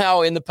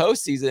somehow in the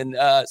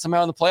postseason,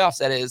 somehow in the playoffs,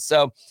 that is.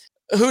 So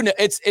who knows?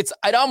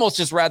 I'd almost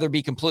just rather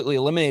be completely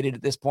eliminated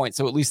at this point.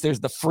 So at least there's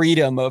the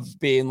freedom of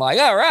being like,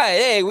 all right,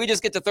 hey, we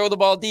just get to throw the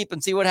ball deep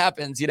and see what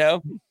happens, you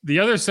know? The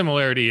other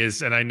similarity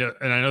is, and I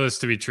know this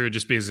to be true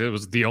just because it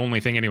was the only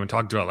thing anyone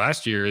talked about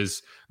last year,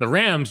 is the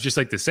Rams, just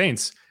like the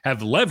Saints, have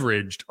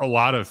leveraged a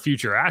lot of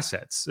future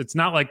assets. It's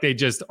not like they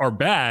just are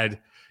bad.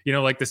 You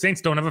know, like the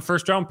Saints don't have a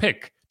first round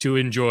pick to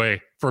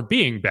enjoy for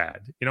being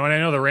bad. You know, and I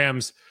know the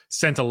Rams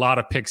sent a lot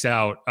of picks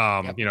out,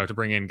 you know, to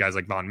bring in guys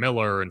like Von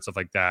Miller and stuff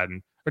like that.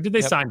 Or did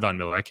they sign Von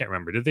Miller? I can't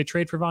remember. Did they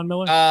trade for Von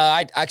Miller?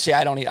 I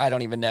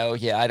don't even know.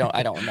 Yeah, I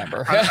don't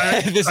remember.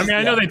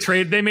 I know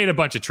they made a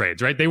bunch of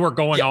trades, right? They were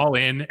going all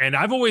in. And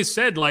I've always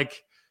said,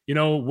 like, you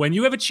know, when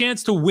you have a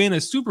chance to win a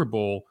Super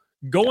Bowl,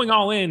 going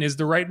all in is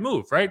the right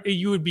move, right?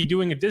 You would be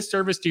doing a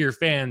disservice to your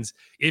fans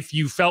if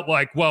you felt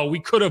like, well, we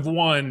could have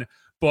won,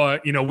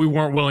 but, you know, we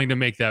weren't willing to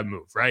make that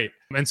move, right?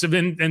 And so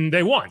then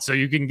they won, so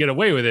you can get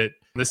away with it.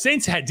 The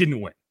Saints didn't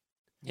win.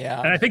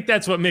 Yeah. And I think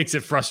that's what makes it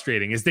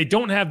frustrating is they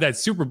don't have that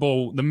Super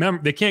Bowl.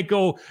 They can't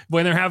go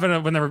when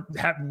they're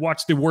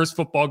watch the worst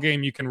football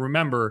game you can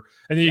remember.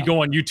 And then you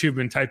go on YouTube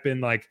and type in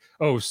like,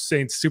 oh,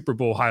 Saints Super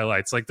Bowl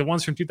highlights. Like the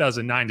ones from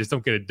 2009 just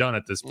don't get it done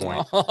at this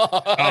point.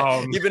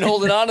 You've been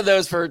holding on to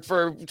those for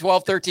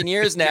 12, 13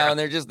 years now. And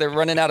they're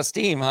running out of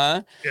steam,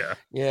 huh?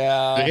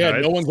 Yeah.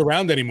 No one's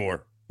around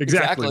anymore.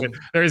 Exactly.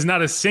 There is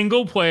not a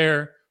single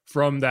player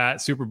from that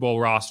Super Bowl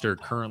roster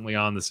currently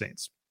on the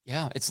Saints.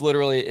 Yeah, it's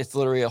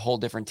literally a whole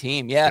different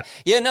team. Yeah.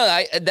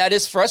 No, that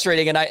is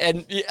frustrating. And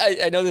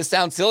I know this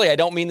sounds silly. I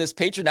don't mean this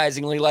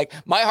patronizingly. Like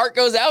my heart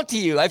goes out to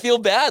you. I feel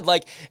bad.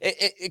 Like,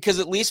 because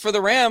at least for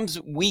the Rams,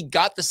 we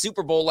got the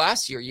Super Bowl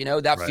last year. You know,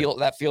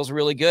 that feels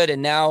really good.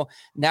 And now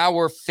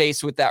we're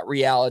faced with that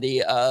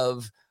reality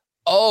of,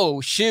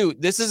 oh shoot,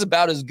 this is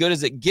about as good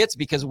as it gets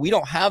because we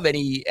don't have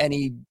any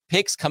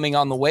picks coming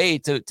on the way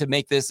to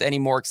make this any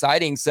more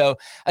exciting. So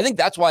I think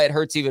that's why it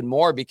hurts even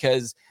more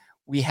because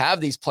we have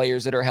these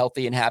players that are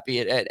healthy and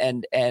happy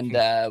and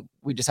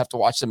we just have to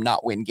watch them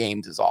not win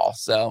games is all.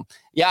 So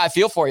yeah, I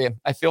feel for you.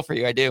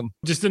 I do.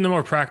 Just in the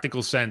more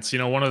practical sense, you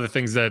know, one of the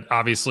things that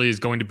obviously is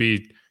going to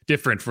be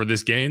different for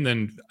this game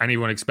than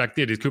anyone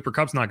expected is Cooper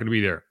Kupp's not going to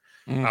be there.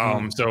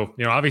 Mm-hmm. So,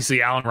 you know,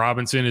 obviously Allen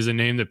Robinson is a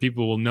name that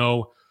people will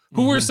know.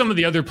 Who are some of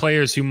the other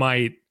players who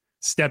might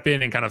step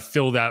in and kind of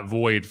fill that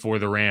void for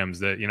the Rams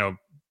that, you know,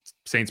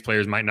 Saints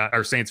fans might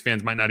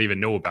not even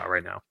know about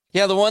right now?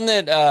 Yeah, the one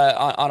that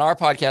on our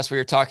podcast we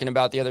were talking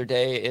about the other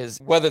day is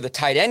whether the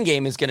tight end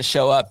game is going to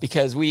show up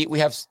because we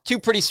have two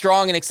pretty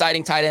strong and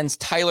exciting tight ends.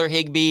 Tyler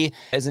Higbee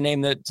is a name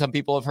that some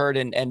people have heard,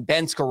 and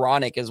Ben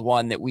Skoranek is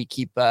one that we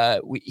keep.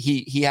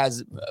 He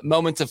has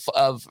moments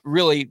of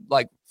really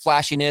like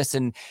flashiness,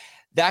 and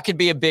that could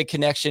be a big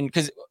connection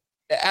because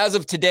as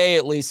of today,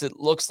 at least, it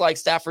looks like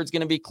Stafford's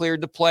going to be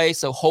cleared to play.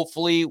 So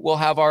hopefully we'll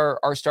have our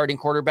starting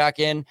quarterback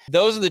in.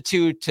 Those are the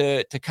two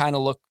to kind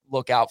of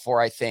look out for,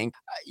 I think.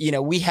 You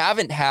know, we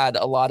haven't had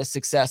a lot of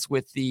success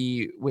with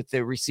the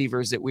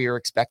receivers that we are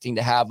expecting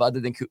to have other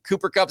than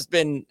Cooper Kupp's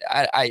been,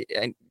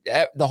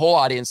 the whole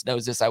audience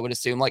knows this, I would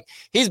assume. Like,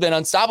 he's been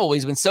unstoppable.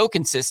 He's been so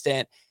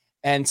consistent.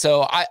 And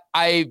so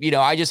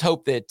I just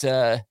hope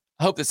that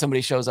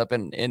somebody shows up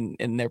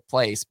in their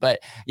place. But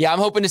yeah, I'm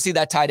hoping to see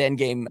that tight end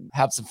game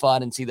have some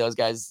fun and see those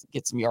guys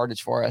get some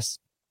yardage for us.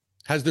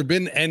 Has there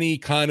been any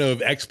kind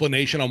of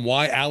explanation on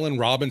why Allen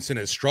Robinson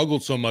has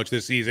struggled so much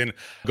this season?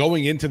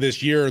 Going into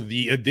this year,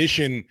 the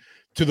addition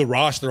to the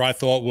roster I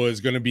thought was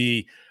going to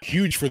be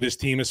huge for this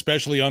team,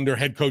 especially under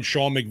head coach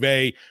Sean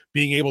McVay,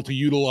 being able to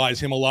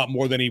utilize him a lot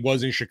more than he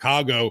was in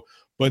Chicago.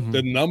 But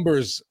the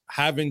numbers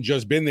haven't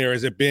just been there.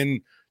 Has it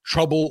been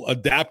trouble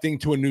adapting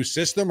to a new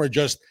system or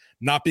just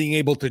not being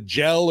able to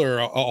gel or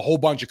a whole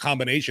bunch of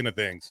combination of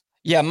things?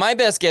 Yeah, my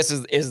best guess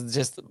is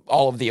just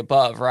all of the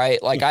above,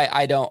 right? Like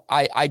I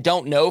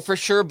don't know for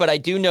sure, but I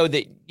do know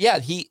that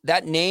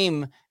that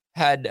name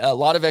had a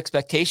lot of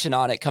expectation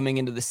on it coming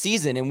into the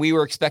season, and we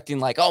were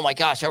expecting like, oh my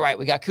gosh, all right,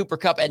 we got Cooper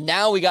Kupp, and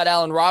now we got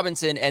Allen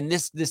Robinson, and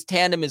this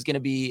tandem is going to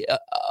be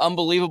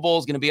unbelievable,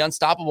 is going to be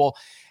unstoppable,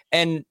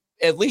 and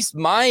at least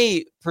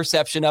my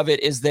perception of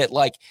it is that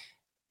like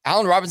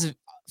Allen Robinson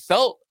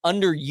felt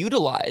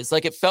underutilized.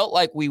 Like it felt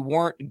like we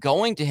weren't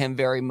going to him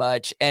very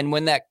much. And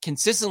when that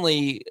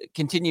consistently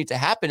continued to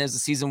happen as the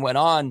season went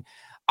on,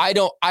 I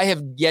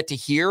have yet to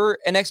hear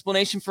an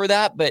explanation for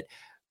that, but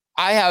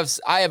I have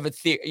a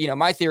theory,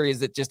 my theory is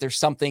that just there's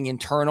something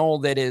internal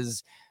that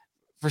is,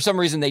 for some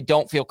reason, they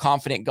don't feel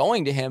confident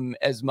going to him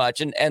as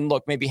much. And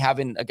look, maybe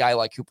having a guy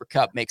like Cooper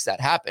Kupp makes that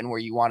happen where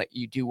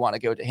you do want to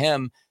go to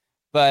him.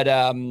 But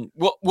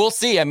we'll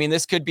see. I mean,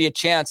 this could be a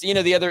chance. You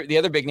know, the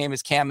other big name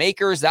is Cam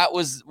Akers. That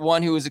was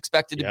one who was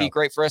expected to be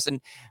great for us. And,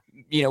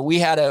 you know,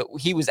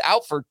 he was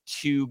out for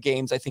 2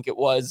 games, I think it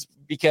was,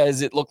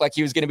 because it looked like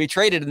he was going to be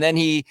traded. And then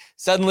he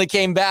suddenly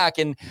came back.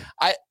 And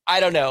I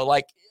don't know,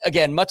 like,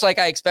 again, much like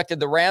I expected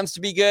the Rams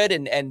to be good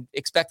and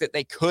expect that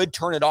they could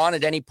turn it on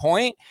at any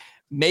point.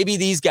 Maybe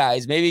these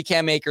guys, maybe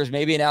Cam Akers,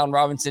 maybe an Allen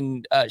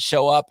Robinson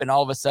show up and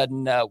all of a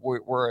sudden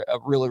we're a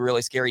really,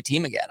 really scary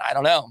team again. I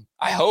don't know.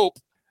 I hope.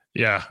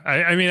 Yeah.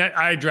 I mean,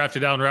 I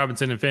drafted Allen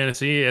Robinson in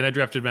fantasy and I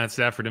drafted Matt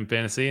Stafford in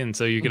fantasy. And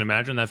so you can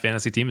imagine that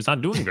fantasy team is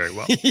not doing very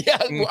well. Yeah.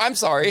 I'm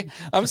sorry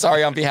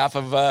on behalf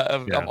of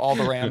all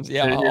the Rams.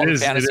 Yeah. All the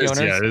fantasy owners.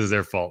 Yeah, it is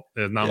their fault.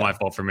 It's not my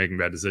fault for making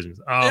bad decisions.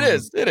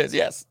 It is.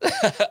 Yes.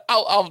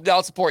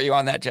 I'll support you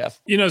on that,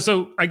 Jeff.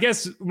 So I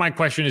guess my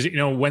question is,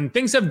 when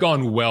things have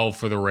gone well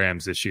for the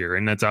Rams this year,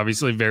 and that's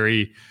obviously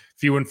very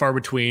few and far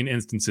between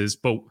instances,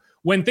 but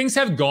when things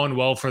have gone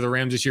well for the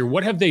Rams this year,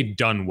 what have they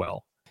done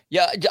well?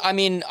 Yeah, I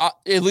mean,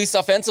 at least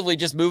offensively,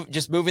 just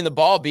moving the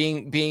ball,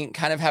 being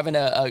kind of having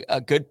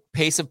a good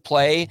pace of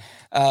play,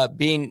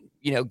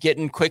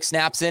 getting quick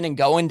snaps in and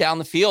going down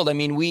the field. I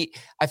mean,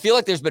 I feel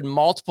like there's been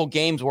multiple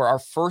games where our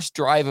first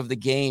drive of the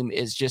game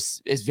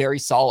is very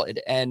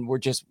solid, and we're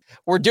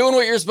doing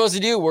what you're supposed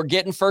to do. We're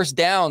getting first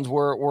downs.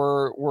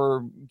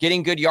 We're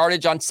getting good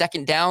yardage on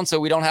second down, so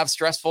we don't have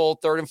stressful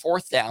third and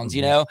fourth downs.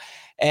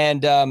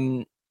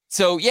 And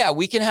so yeah,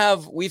 we've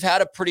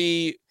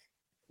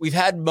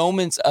had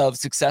moments of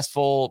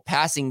successful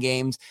passing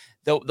games.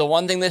 The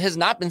one thing that has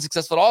not been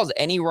successful at all is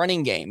any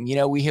running game.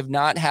 We have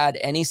not had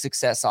any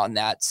success on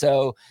that.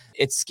 So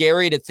it's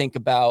scary to think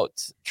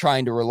about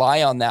trying to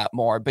rely on that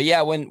more. But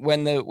yeah,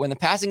 when the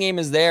passing game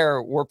is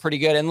there, we're pretty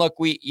good. And look,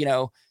 we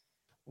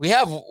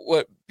have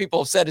what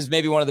people have said is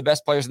maybe one of the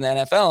best players in the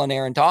NFL, and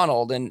Aaron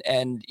Donald. And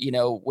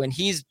when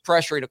he's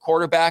pressuring a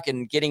quarterback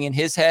and getting in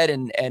his head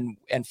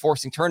and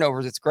forcing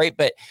turnovers, it's great.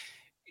 But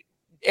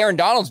Aaron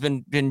Donald's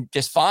been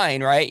just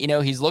fine, right?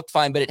 He's looked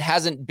fine, but it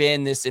hasn't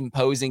been this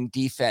imposing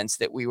defense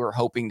that we were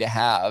hoping to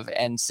have.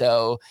 And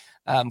so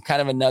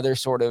kind of another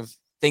sort of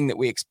thing that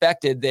we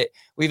expected, that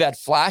we've had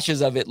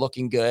flashes of it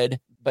looking good,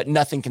 but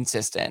nothing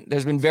consistent.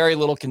 There's been very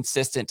little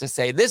consistent to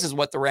say, this is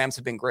what the Rams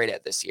have been great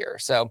at this year.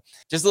 So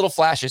just little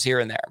flashes here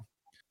and there.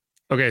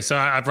 Okay, so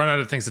I've run out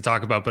of things to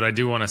talk about, but I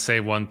do want to say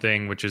one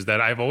thing, which is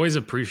that I've always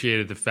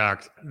appreciated the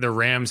fact the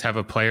Rams have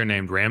a player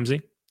named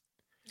Ramsey.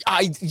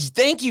 I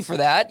thank you for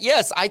that.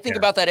 Yes, I think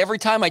about that every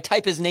time I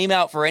type his name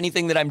out for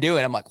anything that I'm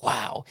doing. I'm like,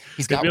 wow,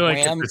 he's got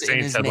Rams in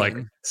his name. Like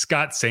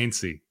Scott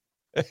Saintsy.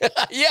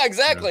 Yeah,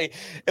 exactly.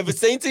 Yeah. If a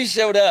Saintsy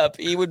showed up,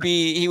 he would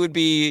be,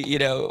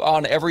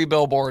 on every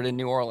billboard in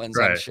New Orleans,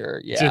 right. I'm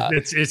sure. Yeah.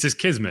 It's his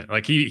kismet.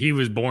 Like he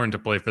was born to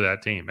play for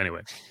that team.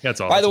 Anyway, that's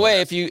all. By the way,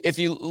 if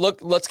you look,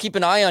 let's keep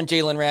an eye on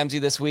Jalen Ramsey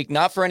this week,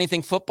 not for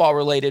anything football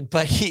related,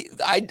 but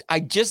I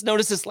just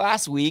noticed this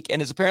last week,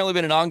 and it's apparently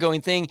been an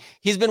ongoing thing.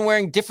 He's been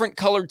wearing different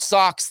colored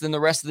socks than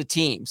the rest of the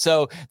team.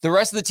 So the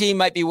rest of the team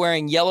might be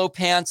wearing yellow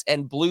pants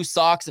and blue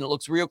socks, and it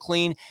looks real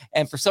clean.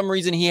 And for some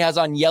reason he has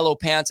on yellow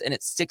pants and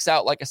it sticks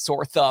out like a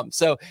sore thumb.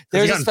 So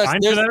there's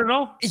fined for that at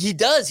all? He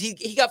does.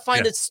 He got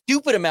fined a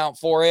stupid amount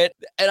for it.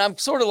 And I'm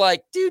sort of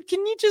like, dude,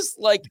 can you just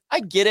I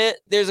get it.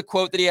 There's a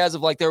quote that he has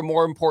of there are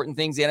more important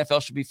things the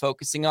NFL should be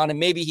focusing on. And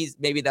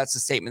maybe that's the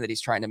statement that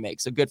he's trying to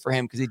make. So good for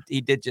him, because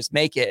he did just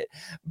make it.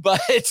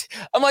 But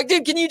I'm like,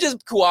 dude, can you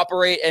just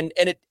cooperate? And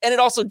it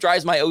also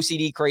drives my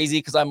OCD crazy,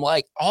 because I'm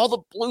like, all the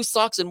blue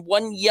socks and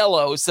one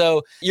yellow.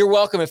 So you're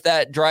welcome if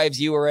that drives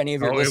you or any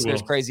of your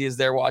listeners crazy as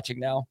they're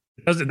watching now.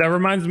 That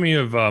reminds me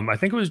of I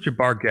think it was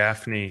Jabbar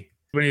Gaffney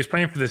when he was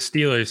playing for the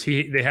Steelers.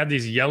 They had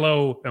these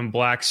yellow and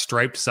black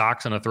striped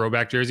socks on a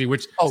throwback jersey,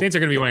 which Saints are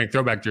going to be wearing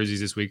throwback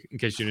jerseys this week, in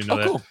case you didn't know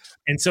that. Cool.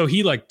 And so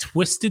he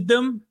twisted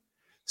them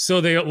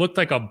so they looked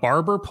like a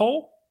barber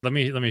pole. Let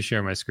me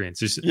share my screen.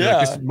 So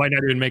this might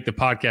not even make the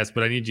podcast,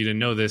 but I need you to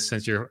know this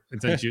since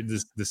the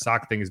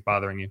sock thing is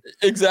bothering you.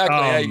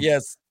 Exactly.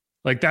 Yes.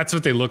 That's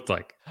what they looked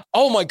like.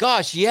 Oh my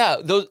gosh, yeah.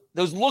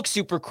 Those look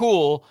super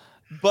cool.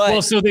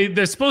 But so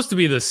they're supposed to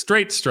be the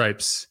straight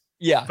stripes.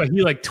 Yeah. But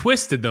he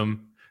twisted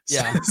them.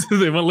 Yeah. So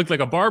they look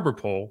like a barber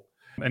pole.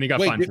 And he got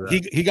fined for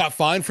that. He got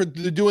fined for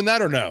doing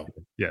that or no?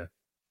 Yeah.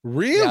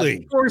 Really?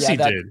 Yeah, of course he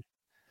did.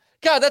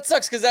 God, that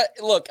sucks, because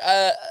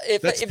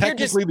if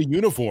technically the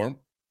uniform.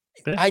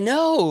 I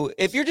know.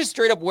 If you're just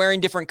straight up wearing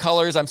different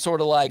colors, I'm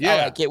sort of like, all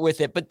right, get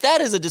with it. But that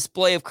is a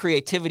display of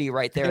creativity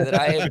right there that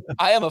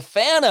I am a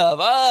fan of.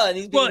 And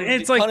he's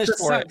being punished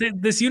for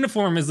it. This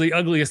uniform is the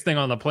ugliest thing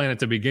on the planet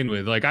to begin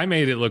with. I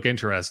made it look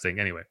interesting.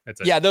 Anyway, that's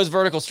it. Yeah, those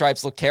vertical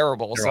stripes look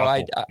terrible. They're so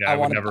awful. I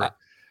want to.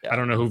 I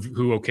don't know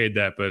who okayed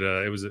that, but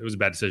it was a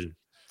bad decision.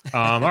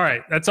 All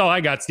right, that's all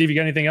I got. Steve, you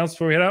got anything else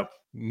before we head out?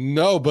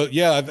 No, but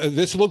yeah,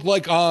 this looked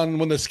like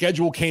when the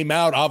schedule came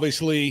out,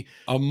 obviously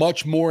a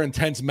much more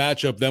intense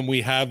matchup than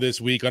we have this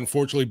week.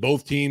 Unfortunately,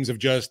 both teams have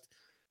just,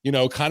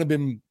 kind of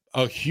been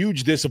a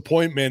huge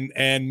disappointment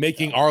and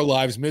making our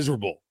lives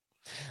miserable.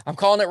 I'm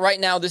calling it right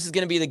now. This is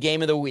going to be the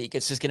game of the week.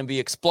 It's just going to be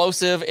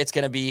explosive. It's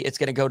going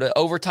to go to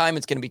overtime.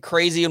 It's going to be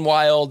crazy and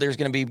wild. There's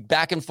going to be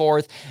back and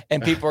forth,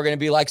 and people are going to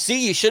be like,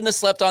 see, you shouldn't have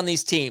slept on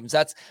these teams.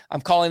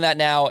 I'm calling that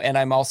now. And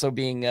I'm also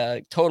being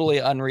totally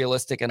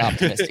unrealistic and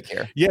optimistic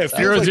here. Yeah.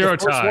 0-0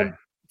 tie.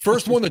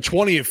 First one to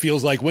 20, it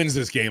feels like, wins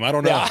this game. I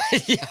don't know.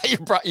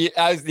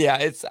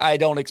 I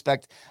don't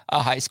expect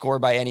a high score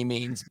by any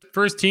means.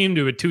 First team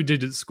to a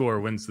 2-digit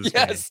score wins this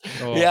game.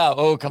 Oh. Yeah.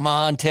 Oh, come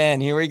on,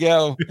 10. Here we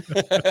go.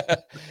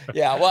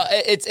 Yeah. Well,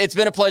 it's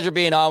been a pleasure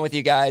being on with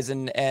you guys,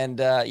 and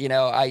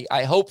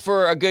I hope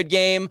for a good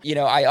game.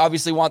 I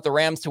obviously want the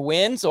Rams to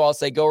win, so I'll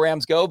say go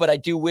Rams go. But I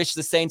do wish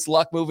the Saints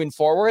luck moving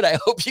forward. I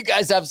hope you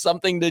guys have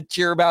something to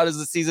cheer about as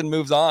the season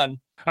moves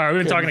on. All right,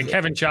 we've been talking to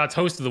Kevin Schatz,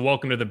 host of the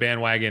Welcome to the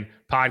Bandwagon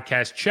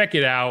podcast. Check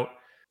it out.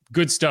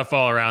 Good stuff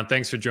all around.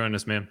 Thanks for joining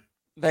us, man.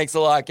 Thanks a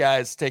lot,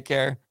 guys. Take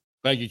care.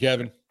 Thank you,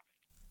 Kevin.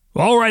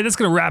 All right, that's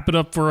going to wrap it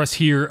up for us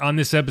here on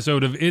this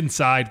episode of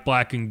Inside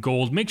Black and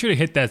Gold. Make sure to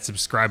hit that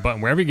subscribe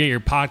button wherever you get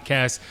your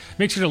podcasts.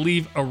 Make sure to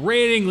leave a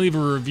rating, leave a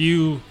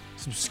review,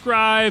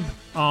 subscribe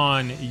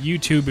on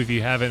YouTube if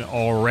you haven't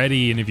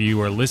already. And if you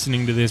are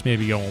listening to this,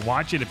 maybe go and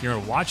watch it. If you're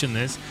watching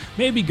this,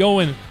 maybe go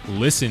and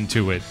listen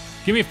to it.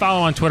 Give me a follow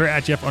on Twitter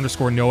at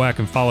Jeff_Nowak,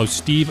 and follow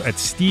Steve at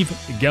Steve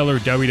Geller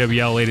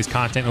WWL. Latest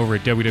content over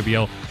at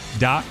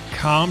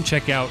WWL.com.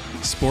 Check out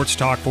Sports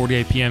Talk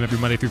 48 p.m. every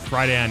Monday through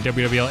Friday on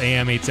WWL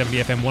AM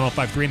 870 FM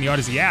 105.3 in the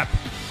Odyssey app.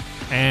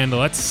 And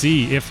let's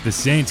see if the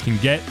Saints can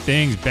get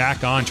things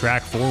back on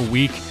track for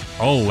Week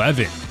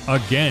 11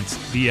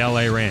 against the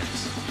LA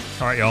Rams.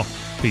 All right, y'all.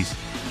 Peace.